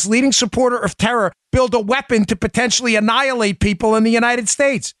world's leading supporter of terror build a weapon to potentially annihilate people in the United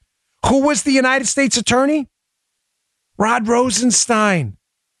States? Who was the United States attorney? Rod Rosenstein.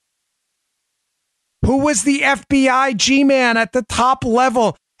 Who was the FBI G-man at the top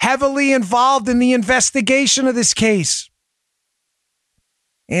level, heavily involved in the investigation of this case?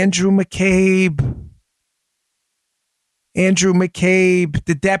 Andrew McCabe. Andrew McCabe,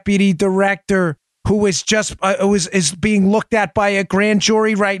 the deputy director, who is is being looked at by a grand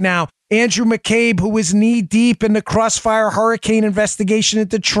jury right now. Andrew McCabe, who is knee deep in the Crossfire Hurricane investigation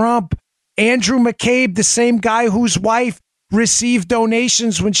into Trump. Andrew McCabe, the same guy whose wife received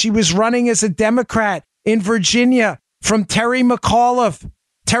donations when she was running as a Democrat in Virginia from Terry McAuliffe.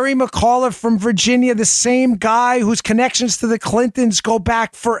 Terry McAuliffe from Virginia, the same guy whose connections to the Clintons go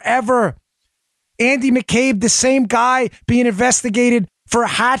back forever. Andy McCabe, the same guy being investigated for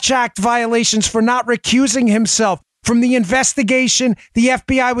Hatch Act violations for not recusing himself from the investigation the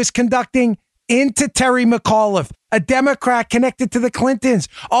FBI was conducting into Terry McAuliffe, a Democrat connected to the Clintons.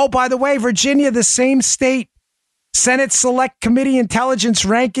 Oh, by the way, Virginia, the same state. Senate Select Committee Intelligence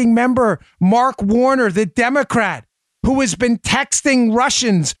Ranking Member Mark Warner, the Democrat, who has been texting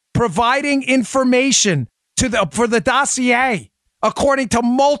Russians, providing information for the dossier, according to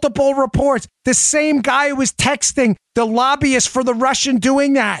multiple reports. The same guy who was texting the lobbyist for the Russian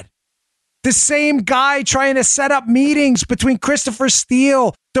doing that. The same guy trying to set up meetings between Christopher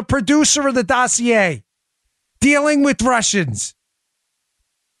Steele, the producer of the dossier, dealing with Russians.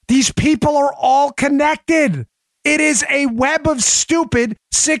 These people are all connected. It is a web of stupid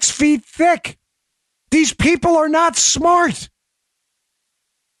 6 feet thick. These people are not smart.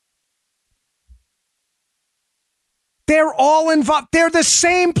 They're all involved. They're the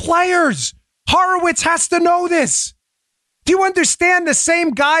same players. Horowitz has to know this. Do you understand the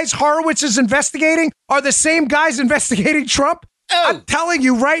same guys Horowitz is investigating are the same guys investigating Trump? Oh. I'm telling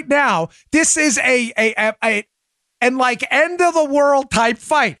you right now, this is and like end of the world type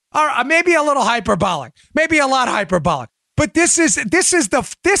fight. All right, maybe a little hyperbolic, maybe a lot hyperbolic, but this is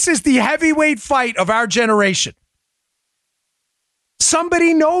the heavyweight fight of our generation.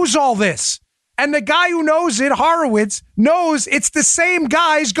 Somebody knows all this. And the guy who knows it, Horowitz, knows it's the same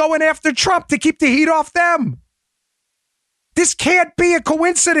guys going after Trump to keep the heat off them. This can't be a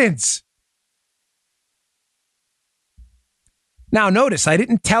coincidence. Now, notice, I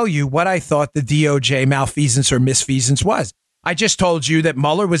didn't tell you what I thought the DOJ malfeasance or misfeasance was. I just told you that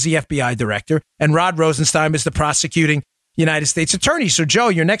Mueller was the FBI director and Rod Rosenstein was the prosecuting United States attorney. So, Joe,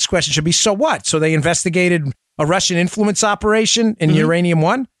 your next question should be, so what? So they investigated a Russian influence operation in Uranium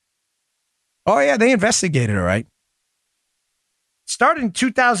One? Oh, yeah, they investigated, all right. Started in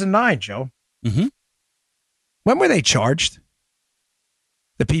 2009, Joe. Mm-hmm. When were they charged?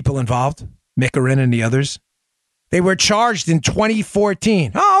 The people involved, Mikarin and the others? They were charged in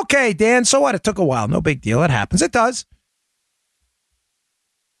 2014. Oh, okay, Dan, so what? It took a while. No big deal. It happens. It does.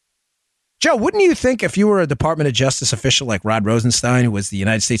 Joe, wouldn't you think if you were a Department of Justice official like Rod Rosenstein, who was the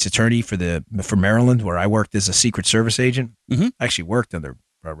United States attorney for Maryland, where I worked as a Secret Service agent, I actually worked under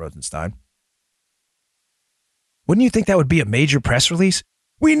Rosenstein, wouldn't you think that would be a major press release?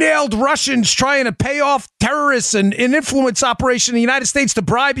 We nailed Russians trying to pay off terrorists and an influence operation in the United States to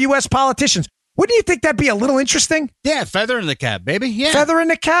bribe U.S. politicians. Wouldn't you think that'd be a little interesting? Yeah, feather in the cap, baby. Yeah. Feather in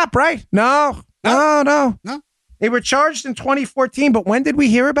the cap, right? No. They were charged in 2014, but when did we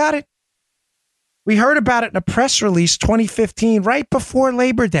hear about it? We heard about it in a press release 2015, right before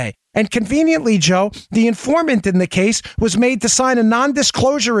Labor Day. And conveniently, Joe, the informant in the case was made to sign a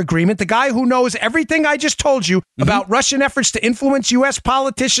non-disclosure agreement. The guy who knows everything I just told you about Russian efforts to influence U.S.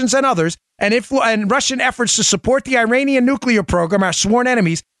 politicians and others, and Russian efforts to support the Iranian nuclear program, our sworn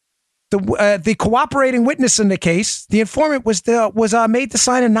enemies. The cooperating witness in the case, the informant, was made to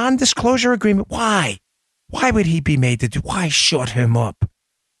sign a non-disclosure agreement. Why? Why would he be made to do? Why shut him up?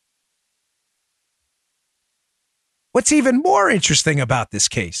 What's even more interesting about this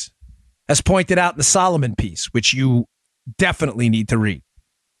case, as pointed out in the Solomon piece, which you definitely need to read.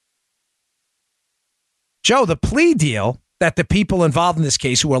 Joe, the plea deal that the people involved in this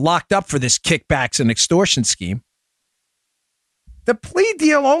case who were locked up for this kickbacks and extortion scheme, the plea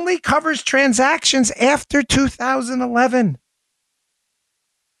deal only covers transactions after 2011.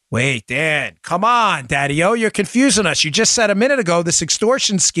 Wait, Dan, come on, Daddy-O, you're confusing us. You just said a minute ago this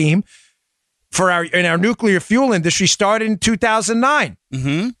extortion scheme in our nuclear fuel industry started in 2009.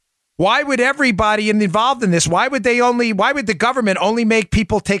 Mm-hmm. Why would everybody involved in this, why would the government only make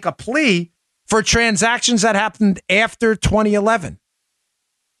people take a plea for transactions that happened after 2011?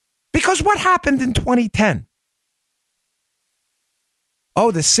 Because what happened in 2010?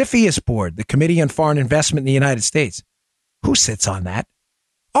 Oh, the CFIUS board, the Committee on Foreign Investment in the United States. Who sits on that?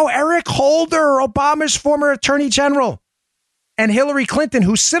 Oh, Eric Holder, Obama's former attorney general. And Hillary Clinton,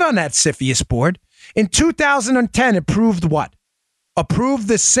 who sit on that CFIUS board, in 2010 approved what? Approved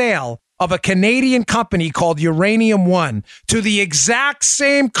the sale of a Canadian company called Uranium One to the exact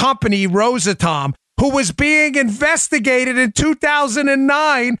same company, Rosatom, who was being investigated in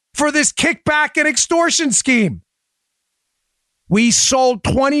 2009 for this kickback and extortion scheme. We sold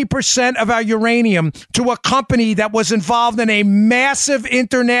 20% of our uranium to a company that was involved in a massive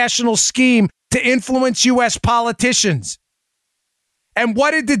international scheme to influence U.S. politicians. And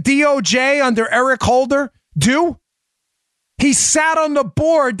what did the DOJ under Eric Holder do? He sat on the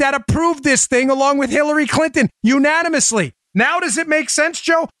board that approved this thing along with Hillary Clinton unanimously. Now does it make sense,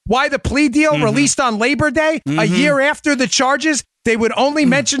 Joe, why the plea deal released on Labor Day, a year after the charges, they would only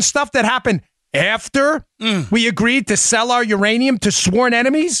mention stuff that happened after we agreed to sell our uranium to sworn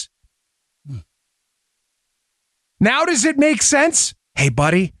enemies? Now does it make sense? Hey,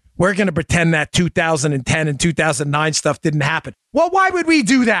 buddy, we're going to pretend that 2010 and 2009 stuff didn't happen. Well, why would we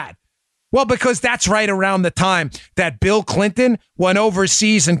do that? Well, because that's right around the time that Bill Clinton went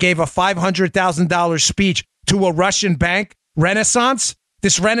overseas and gave a $500,000 speech to a Russian bank, Renaissance,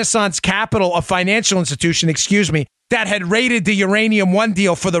 this Renaissance Capital, a financial institution, that had rated the Uranium One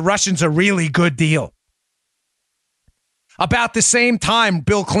deal for the Russians a really good deal. About the same time,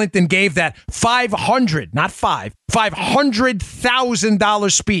 Bill Clinton gave that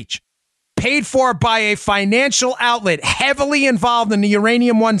 $500,000 speech, paid for by a financial outlet heavily involved in the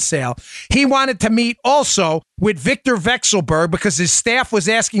Uranium One sale. He wanted to meet also with Victor Vekselberg because his staff was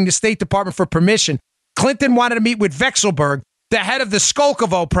asking the State Department for permission. Clinton wanted to meet with Vekselberg, the head of the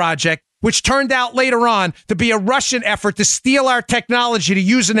Skolkovo project, which turned out later on to be a Russian effort to steal our technology to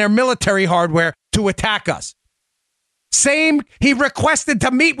use in their military hardware to attack us. He requested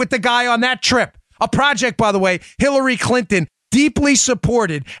to meet with the guy on that trip. A project, by the way, Hillary Clinton deeply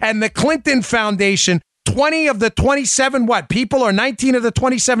supported, and the Clinton Foundation, 20 of the 27 people or 19 of the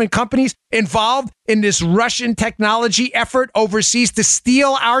 27 companies involved in this Russian technology effort overseas to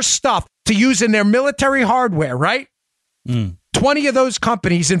steal our stuff to use in their military hardware, right? 20 of those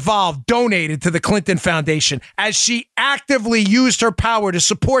companies involved donated to the Clinton Foundation as she actively used her power to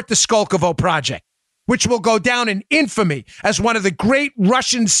support the Skolkovo project, which will go down in infamy as one of the great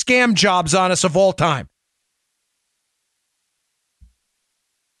Russian scam jobs on us of all time.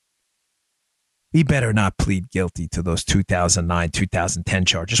 he better not plead guilty to those 2009, 2010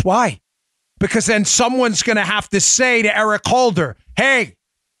 charges. Why? Because then someone's going to have to say to Eric Holder, hey,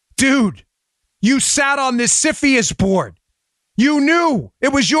 dude, you sat on this CFIUS board. You knew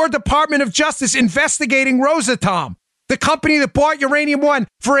it was your Department of Justice investigating Rosatom, the company that bought Uranium One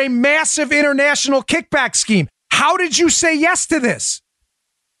for a massive international kickback scheme. How did you say yes to this?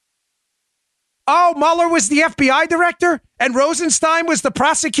 Oh, Mueller was the FBI director and Rosenstein was the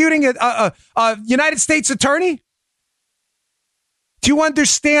prosecuting United States attorney? Do you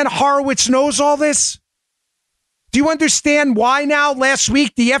understand Horowitz knows all this? Do you understand why now, last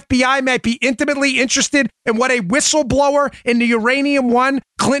week, the FBI might be intimately interested in what a whistleblower in the Uranium One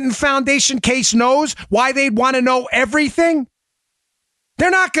Clinton Foundation case knows? Why they'd want to know everything?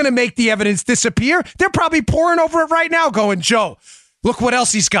 They're not going to make the evidence disappear. They're probably poring over it right now going, Joe, look what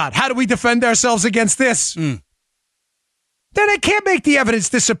else he's got. How do we defend ourselves against this? Then they can't make the evidence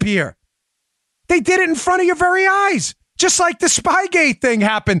disappear. They did it in front of your very eyes. Just like the Spygate thing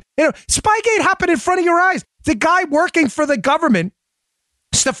happened. You know, Spygate happened in front of your eyes. The guy working for the government,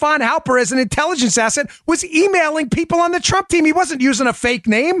 Stefan Halper, as an intelligence asset, was emailing people on the Trump team. He wasn't using a fake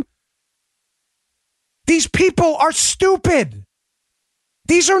name. These people are stupid.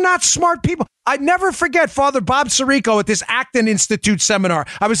 These are not smart people. I never forget Father Bob Sirico at this Acton Institute seminar.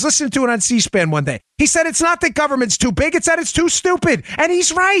 I was listening to it on C-SPAN one day. He said it's not that government's too big, it's that it's too stupid. And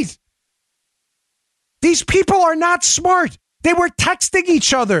he's right. These people are not smart. They were texting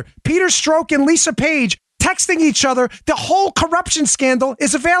each other. Peter Strzok and Lisa Page texting each other. The whole corruption scandal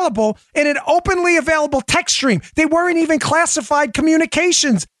is available in an openly available text stream. They weren't even classified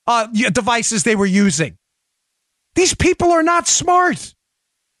communications devices they were using. These people are not smart.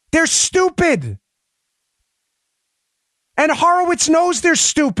 They're stupid. And Horowitz knows they're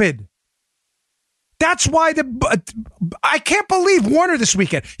stupid. That's why I can't believe Warner this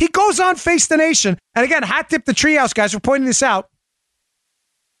weekend. He goes on Face the Nation. And again, hat tip the Treehouse guys for pointing this out.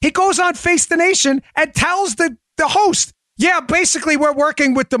 He goes on Face the Nation and tells the host, yeah, basically we're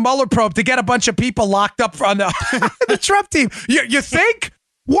working with the Mueller probe to get a bunch of people locked up on the Trump team. You think?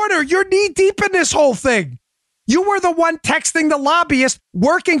 Warner, you're knee deep in this whole thing. You were the one texting the lobbyist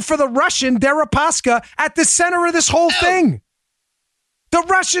working for the Russian Deripaska at the center of this whole thing. The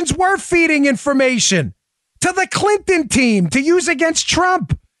Russians were feeding information to the Clinton team to use against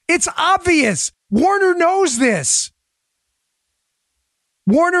Trump. It's obvious. Warner knows this.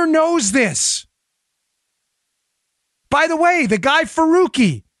 Warner knows this. By the way, the guy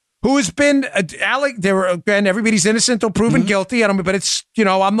Faruqi, who has been, everybody's innocent or proven guilty. But it's,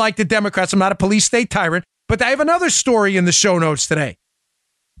 I'm like the Democrats. I'm not a police state tyrant. But I have another story in the show notes today.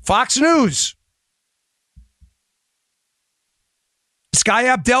 Fox News. This guy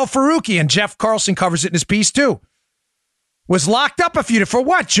Abdel Faruqi, and Jeff Carlson covers it in his piece too, was locked up for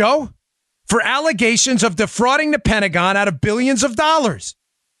what, Joe? For allegations of defrauding the Pentagon out of billions of dollars.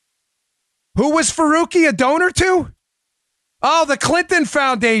 Who was Faruqi a donor to? Oh, the Clinton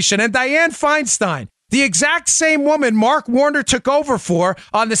Foundation and Dianne Feinstein, the exact same woman Mark Warner took over for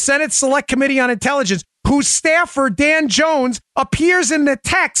on the Senate Select Committee on Intelligence, whose staffer, Dan Jones, appears in the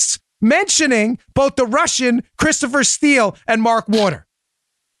texts mentioning both the Russian Christopher Steele and Mark Warner.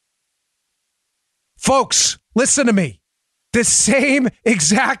 Folks, listen to me. The same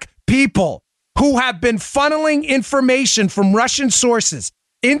exact people who have been funneling information from Russian sources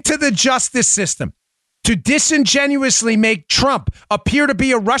into the justice system to disingenuously make Trump appear to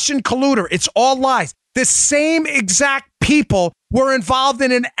be a Russian colluder. It's all lies. The same exact people were involved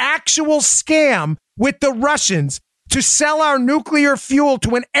in an actual scam with the Russians to sell our nuclear fuel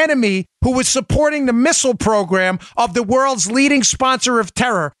to an enemy who was supporting the missile program of the world's leading sponsor of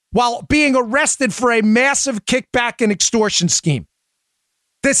terror while being arrested for a massive kickback and extortion scheme.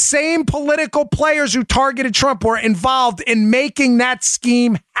 The same political players who targeted Trump were involved in making that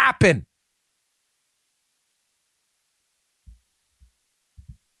scheme happen.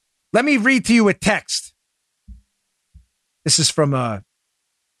 Let me read to you a text. This is from the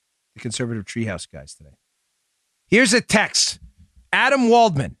Conservative Treehouse guys today. Here's a text. Adam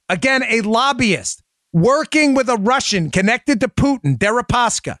Waldman, again, a lobbyist working with a Russian connected to Putin,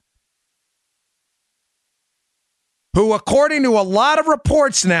 Deripaska, who, according to a lot of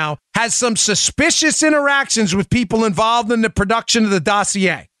reports now, has some suspicious interactions with people involved in the production of the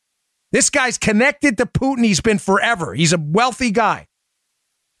dossier. This guy's connected to Putin. He's been forever. He's a wealthy guy.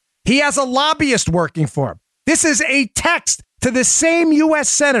 He has a lobbyist working for him. This is a text to the same U.S.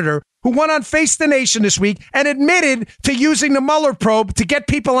 senator who went on Face the Nation this week and admitted to using the Mueller probe to get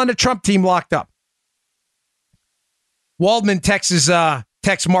people on the Trump team locked up. Waldman texts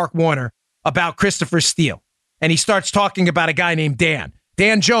Mark Warner about Christopher Steele, and he starts talking about a guy named Dan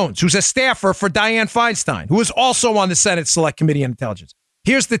Dan Jones, who's a staffer for Dianne Feinstein, who is also on the Senate Select Committee on Intelligence.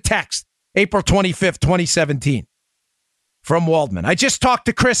 Here's the text, April 25th, 2017, from Waldman. I just talked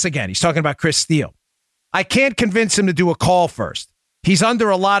to Chris again. He's talking about Chris Steele. I can't convince him to do a call first. He's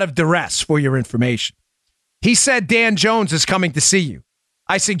under a lot of duress, for your information. He said Dan Jones is coming to see you.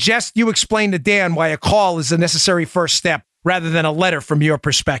 I suggest you explain to Dan why a call is a necessary first step rather than a letter from your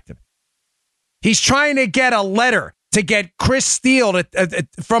perspective. He's trying to get a letter to get Chris Steele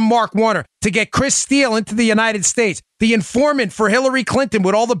from Mark Warner, to get Chris Steele into the United States, the informant for Hillary Clinton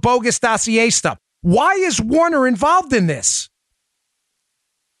with all the bogus dossier stuff. Why is Warner involved in this?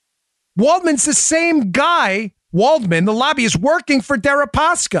 Waldman's the same guy, Waldman, the lobbyist, working for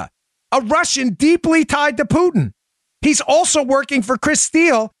Deripaska, a Russian deeply tied to Putin. He's also working for Chris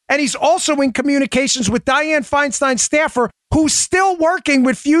Steele, and he's also in communications with Dianne Feinstein's staffer, who's still working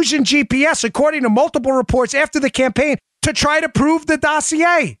with Fusion GPS, according to multiple reports after the campaign, to try to prove the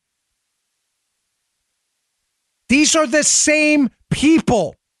dossier. These are the same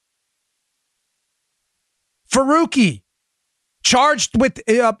people. Faruqi, charged with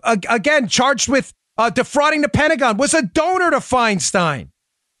defrauding the Pentagon, was a donor to Feinstein,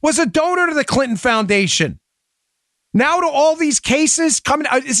 was a donor to the Clinton Foundation. Now to all these cases coming,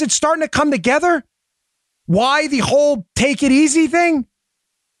 is it starting to come together? Why the whole take it easy thing?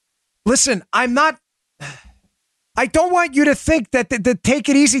 Listen, I don't want you to think that the take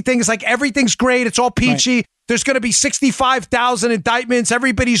it easy thing is like everything's great. It's all peachy. Right. There's going to be 65,000 indictments.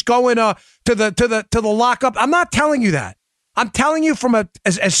 Everybody's going to the lockup. I'm not telling you that. I'm telling you from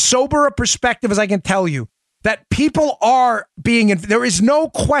as sober a perspective as I can tell you that people are being, there is no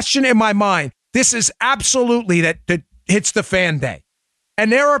question in my mind. This is absolutely that hits the fan day.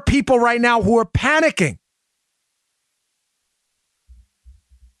 And there are people right now who are panicking,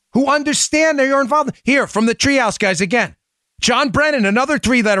 who understand that you're involved. Here, from the Treehouse guys again. John Brennan, another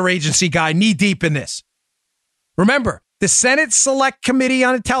three-letter agency guy, knee-deep in this. Remember, the Senate Select Committee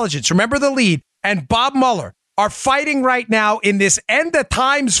on Intelligence, remember the lead, and Bob Mueller are fighting right now in this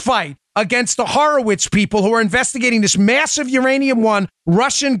end-of-times fight against the Horowitz people who are investigating this massive Uranium One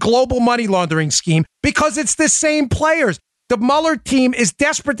Russian global money laundering scheme because it's the same players. The Mueller team is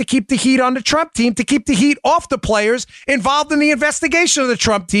desperate to keep the heat on the Trump team, to keep the heat off the players involved in the investigation of the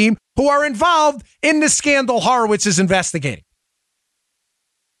Trump team who are involved in the scandal Horowitz is investigating.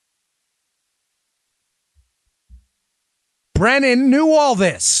 Brennan knew all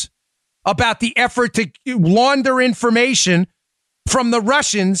this about the effort to launder information from the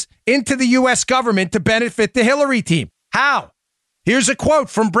Russians into the U.S. government to benefit the Hillary team. How? Here's a quote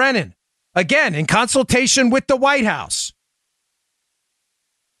from Brennan. Again, in consultation with the White House.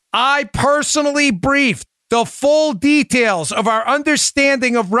 I personally briefed the full details of our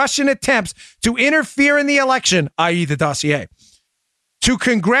understanding of Russian attempts to interfere in the election, i.e. the dossier, to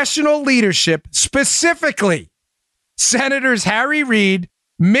congressional leadership, specifically Senators Harry Reid,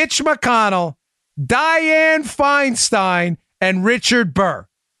 Mitch McConnell, Dianne Feinstein, and Richard Burr.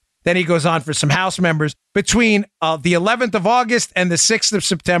 Then he goes on for some House members. Between the 11th of August and the 6th of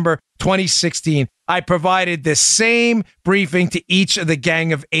September, 2016, I provided the same briefing to each of the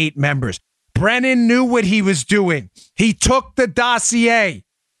Gang of 8 members. Brennan knew what he was doing. He took the dossier,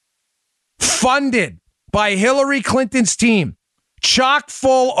 funded by Hillary Clinton's team, chock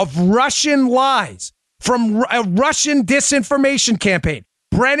full of Russian lies from a Russian disinformation campaign.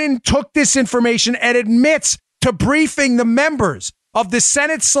 Brennan took this information and admits to briefing the members of the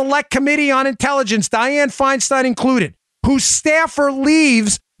Senate Select Committee on Intelligence, Dianne Feinstein included, whose staffer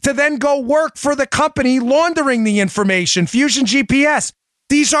leaves to then go work for the company laundering the information, Fusion GPS.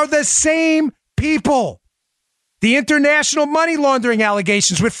 These are the same people. The international money laundering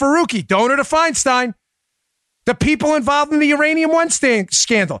allegations with Faruqi, donor to Feinstein. The people involved in the Uranium One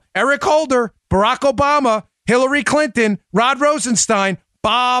scandal, Eric Holder, Barack Obama, Hillary Clinton, Rod Rosenstein,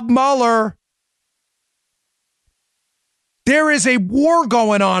 Bob Mueller. There is a war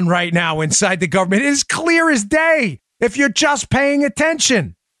going on right now inside the government. It is clear as day if you're just paying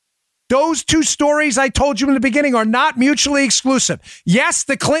attention. Those two stories I told you in the beginning are not mutually exclusive. Yes,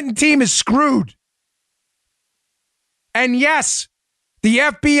 the Clinton team is screwed. And yes, the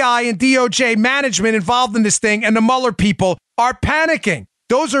FBI and DOJ management involved in this thing and the Mueller people are panicking.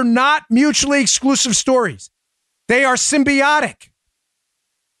 Those are not mutually exclusive stories. They are symbiotic.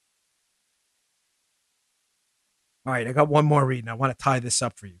 All right, I got one more read, and I want to tie this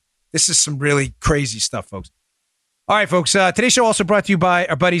up for you. This is some really crazy stuff, folks. All right, folks, today's show also brought to you by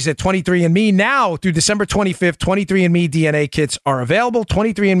our buddies at 23andMe. Now, through December 25th, 23andMe DNA kits are available.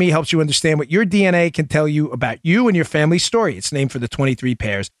 23andMe helps you understand what your DNA can tell you about you and your family's story. It's named for the 23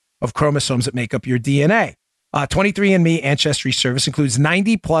 pairs of chromosomes that make up your DNA. 23andMe Ancestry Service includes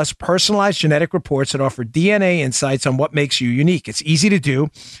 90-plus personalized genetic reports that offer DNA insights on what makes you unique. It's easy to do.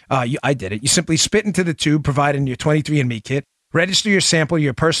 I did it. You simply spit into the tube provided in your 23andMe kit, register your sample,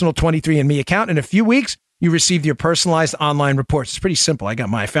 your personal 23andMe account. In a few weeks, you receive your personalized online reports. It's pretty simple. I got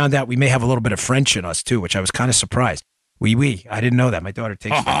mine. I found out we may have a little bit of French in us, too, which I was kind of surprised. Oui. I didn't know that. My daughter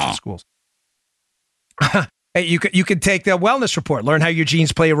takes French in schools. Hey, you can take the wellness report, learn how your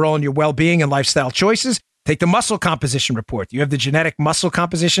genes play a role in your well-being and lifestyle choices. Take the muscle composition report. You have the genetic muscle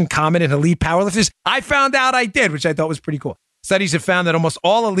composition common in elite powerlifters. I found out I did, which I thought was pretty cool. Studies have found that almost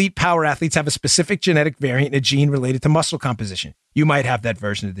all elite power athletes have a specific genetic variant in a gene related to muscle composition. You might have that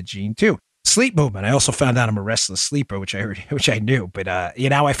version of the gene too. Sleep movement. I also found out I'm a restless sleeper, which I knew, but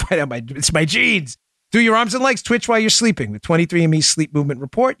now I find out it's my genes. Do your arms and legs twitch while you're sleeping? With 23andMe's Sleep Movement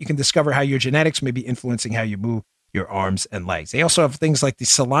Report, you can discover how your genetics may be influencing how you move your arms and legs. They also have things like the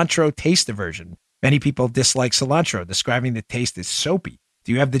cilantro taste aversion. Many people dislike cilantro, describing the taste as soapy.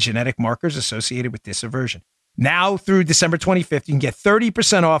 Do you have the genetic markers associated with this aversion? Now through December 25th, you can get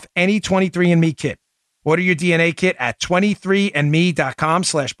 30% off any 23andMe kit. Order your DNA kit at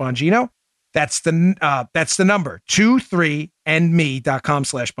 23andme.com/Bongino. That's the number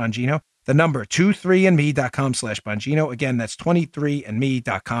 23andme.com/Bongino. The number 23andme.com/Bongino. Again, that's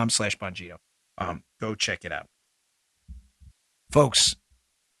 23andme.com/Bongino. Go check it out. Folks,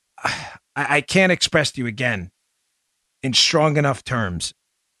 I can't express to you again in strong enough terms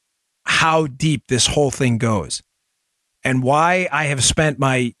how deep this whole thing goes and why I have spent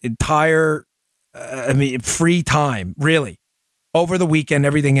my entire, free time, really, over the weekend,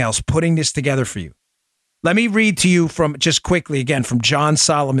 everything else, putting this together for you. Let me read to you from John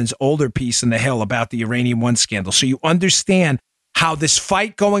Solomon's older piece in The Hill about the Uranium One scandal, so you understand how this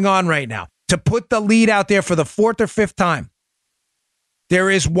fight going on right now, to put the lead out there for the fourth or fifth time.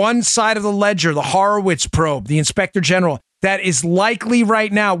 There is one side of the ledger, the Horowitz probe, the Inspector General, that is likely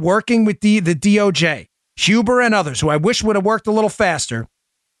right now working with the DOJ, Huber and others, who I wish would have worked a little faster,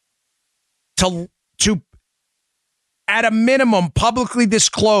 to at a minimum publicly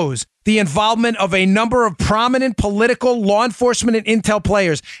disclose the involvement of a number of prominent political, law enforcement, and intel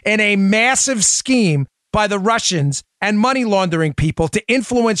players in a massive scheme by the Russians and money laundering people to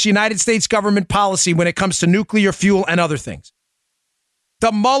influence United States government policy when it comes to nuclear fuel and other things.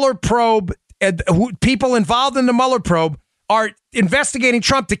 The Mueller probe, people involved in the Mueller probe are investigating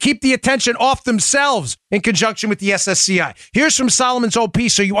Trump to keep the attention off themselves in conjunction with the SSCI. Here's from Solomon's old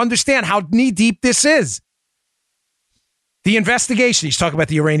piece so you understand how knee-deep this is. The investigation, he's talking about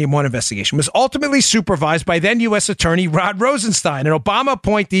the Uranium One investigation, was ultimately supervised by then U.S. Attorney Rod Rosenstein, an Obama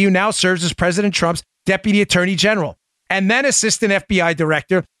appointee who now serves as President Trump's Deputy Attorney General, and then Assistant FBI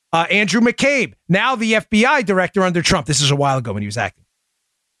Director Andrew McCabe, now the FBI Director under Trump. This is a while ago when he was acting.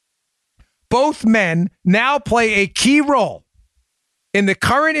 Both men now play a key role in the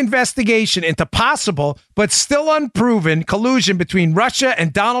current investigation into possible but still unproven collusion between Russia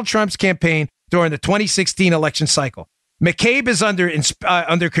and Donald Trump's campaign during the 2016 election cycle. McCabe is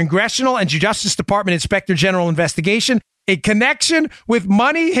under Congressional and Justice Department Inspector General investigation in connection with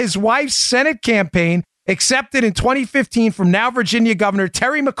money his wife's Senate campaign accepted in 2015 from now Virginia Governor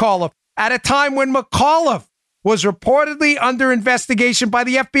Terry McAuliffe at a time when McAuliffe was reportedly under investigation by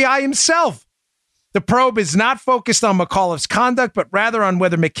the FBI himself. The probe is not focused on McAuliffe's conduct, but rather on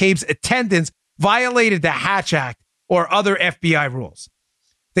whether McCabe's attendance violated the Hatch Act or other FBI rules.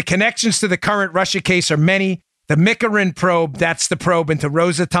 The connections to the current Russia case are many. The Mikarin probe, that's the probe into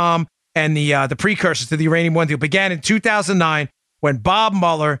Rosatom and the precursors to the Uranium One deal, began in 2009 when Bob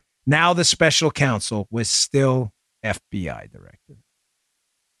Mueller, now the special counsel, was still FBI director.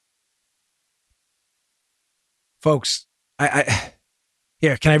 Folks,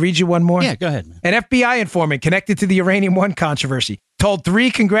 here, can I read you one more? Yeah, go ahead, man. An FBI informant connected to the Uranium One controversy told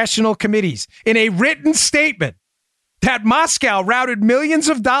 3 congressional committees in a written statement that Moscow routed millions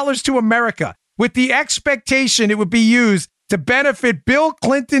of dollars to America with the expectation it would be used to benefit Bill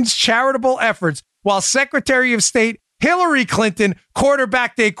Clinton's charitable efforts, while Secretary of State Hillary Clinton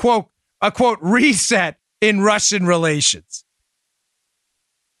quarterbacked a quote, reset in Russian relations.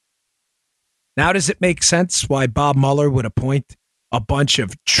 Now, does it make sense why Bob Mueller would appoint a bunch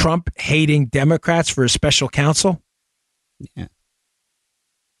of Trump-hating Democrats for a special counsel? Yeah.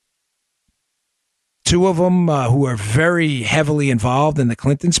 2 of them who are very heavily involved in the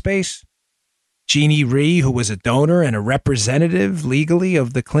Clinton space. Jeannie Rhee, who was a donor and a representative legally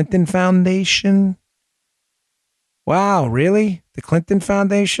of the Clinton Foundation. Wow, really? The Clinton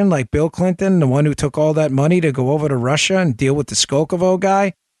Foundation? Like Bill Clinton, the one who took all that money to go over to Russia and deal with the Skolkovo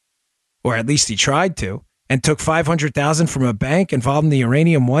guy? Or at least he tried to, and took $500,000 from a bank involved in the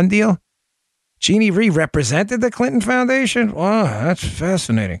Uranium One deal? Jeannie Rhee represented the Clinton Foundation? Wow, that's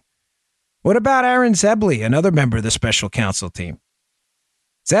fascinating. What about Aaron Zebley, another member of the special counsel team?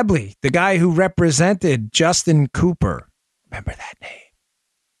 Zebley, the guy who represented Justin Cooper. Remember that name.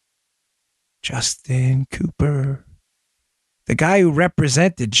 Justin Cooper. The guy who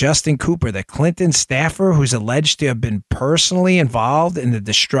represented Justin Cooper, the Clinton staffer who's alleged to have been personally involved in the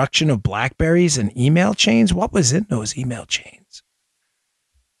destruction of BlackBerries and email chains. What was in those email chains?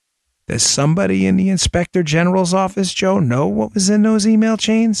 Does somebody in the Inspector General's office, Joe, know what was in those email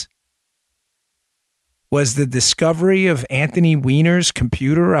chains? Was the discovery of Anthony Weiner's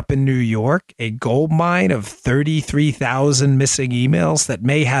computer up in New York a gold mine of 33,000 missing emails that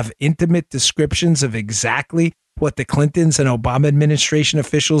may have intimate descriptions of exactly what the Clintons and Obama administration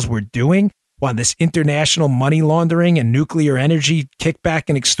officials were doing while this international money laundering and nuclear energy kickback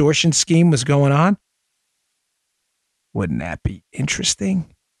and extortion scheme was going on? Wouldn't that be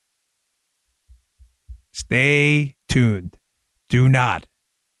interesting? Stay tuned. Do not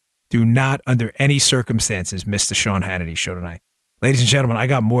under any circumstances miss the Sean Hannity show tonight. Ladies and gentlemen, I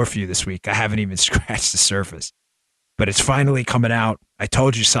got more for you this week. I haven't even scratched the surface, but it's finally coming out. I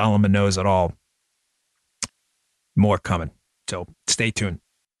told you Solomon knows it all. More coming. So stay tuned.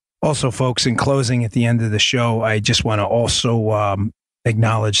 Also, folks, in closing at the end of the show, I just want to also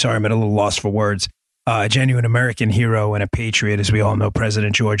acknowledge, sorry, I'm at a little loss for words, a genuine American hero and a patriot. As we all know,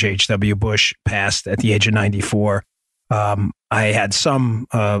 President George H.W. Bush passed at the age of 94. I had some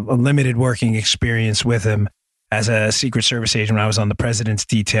limited working experience with him as a Secret Service agent when I was on the president's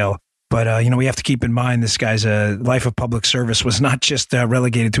detail. But, we have to keep in mind this guy's life of public service was not just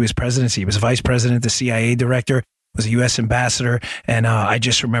relegated to his presidency. He was vice president, the CIA director, was a U.S. ambassador. And I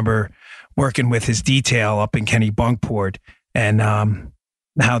just remember working with his detail up in Kennebunkport and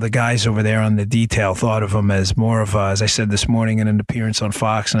how the guys over there on the detail thought of him as more of, as I said this morning in an appearance on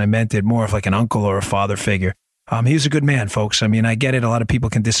Fox, and I meant it, more of like an uncle or a father figure. He was a good man, folks. I mean, I get it. A lot of people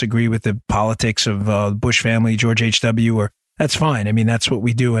can disagree with the politics of the Bush family, George H.W., or that's fine. I mean, that's what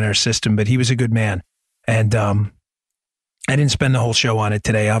we do in our system, but he was a good man. And I didn't spend the whole show on it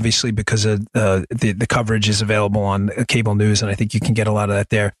today, obviously, because of the coverage is available on cable news, and I think you can get a lot of that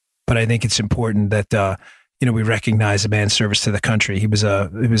there. But I think it's important that, we recognize a man's service to the country. He was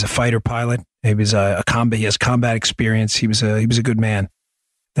a fighter pilot. He was he has combat experience. He was a good man.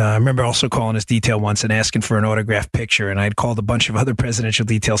 I remember also calling his detail once and asking for an autographed picture, and I had called a bunch of other presidential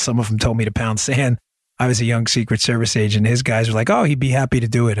details. Some of them told me to pound sand. I was a young Secret Service agent. His guys were like, oh, he'd be happy to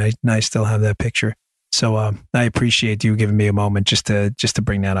do it. I still have that picture. So I appreciate you giving me a moment just to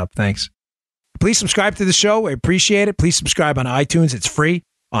bring that up. Thanks. Please subscribe to the show. I appreciate it. Please subscribe on iTunes. It's free.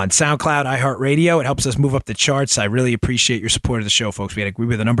 On SoundCloud, iHeartRadio. It helps us move up the charts. I really appreciate your support of the show, folks. We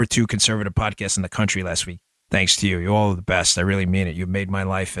were the number 2 conservative podcast in the country last week. Thanks to you. You're all the best. I really mean it. You've made my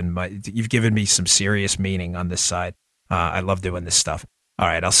life and you've given me some serious meaning on this side. I love doing this stuff. All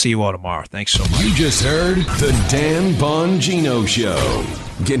right. I'll see you all tomorrow. Thanks so much. You just heard the Dan Bongino Show.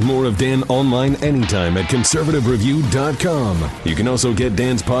 Get more of Dan online anytime at conservativereview.com. You can also get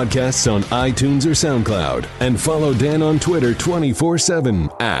Dan's podcasts on iTunes or SoundCloud. And follow Dan on Twitter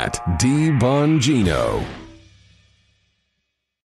 24/7 at DBongino.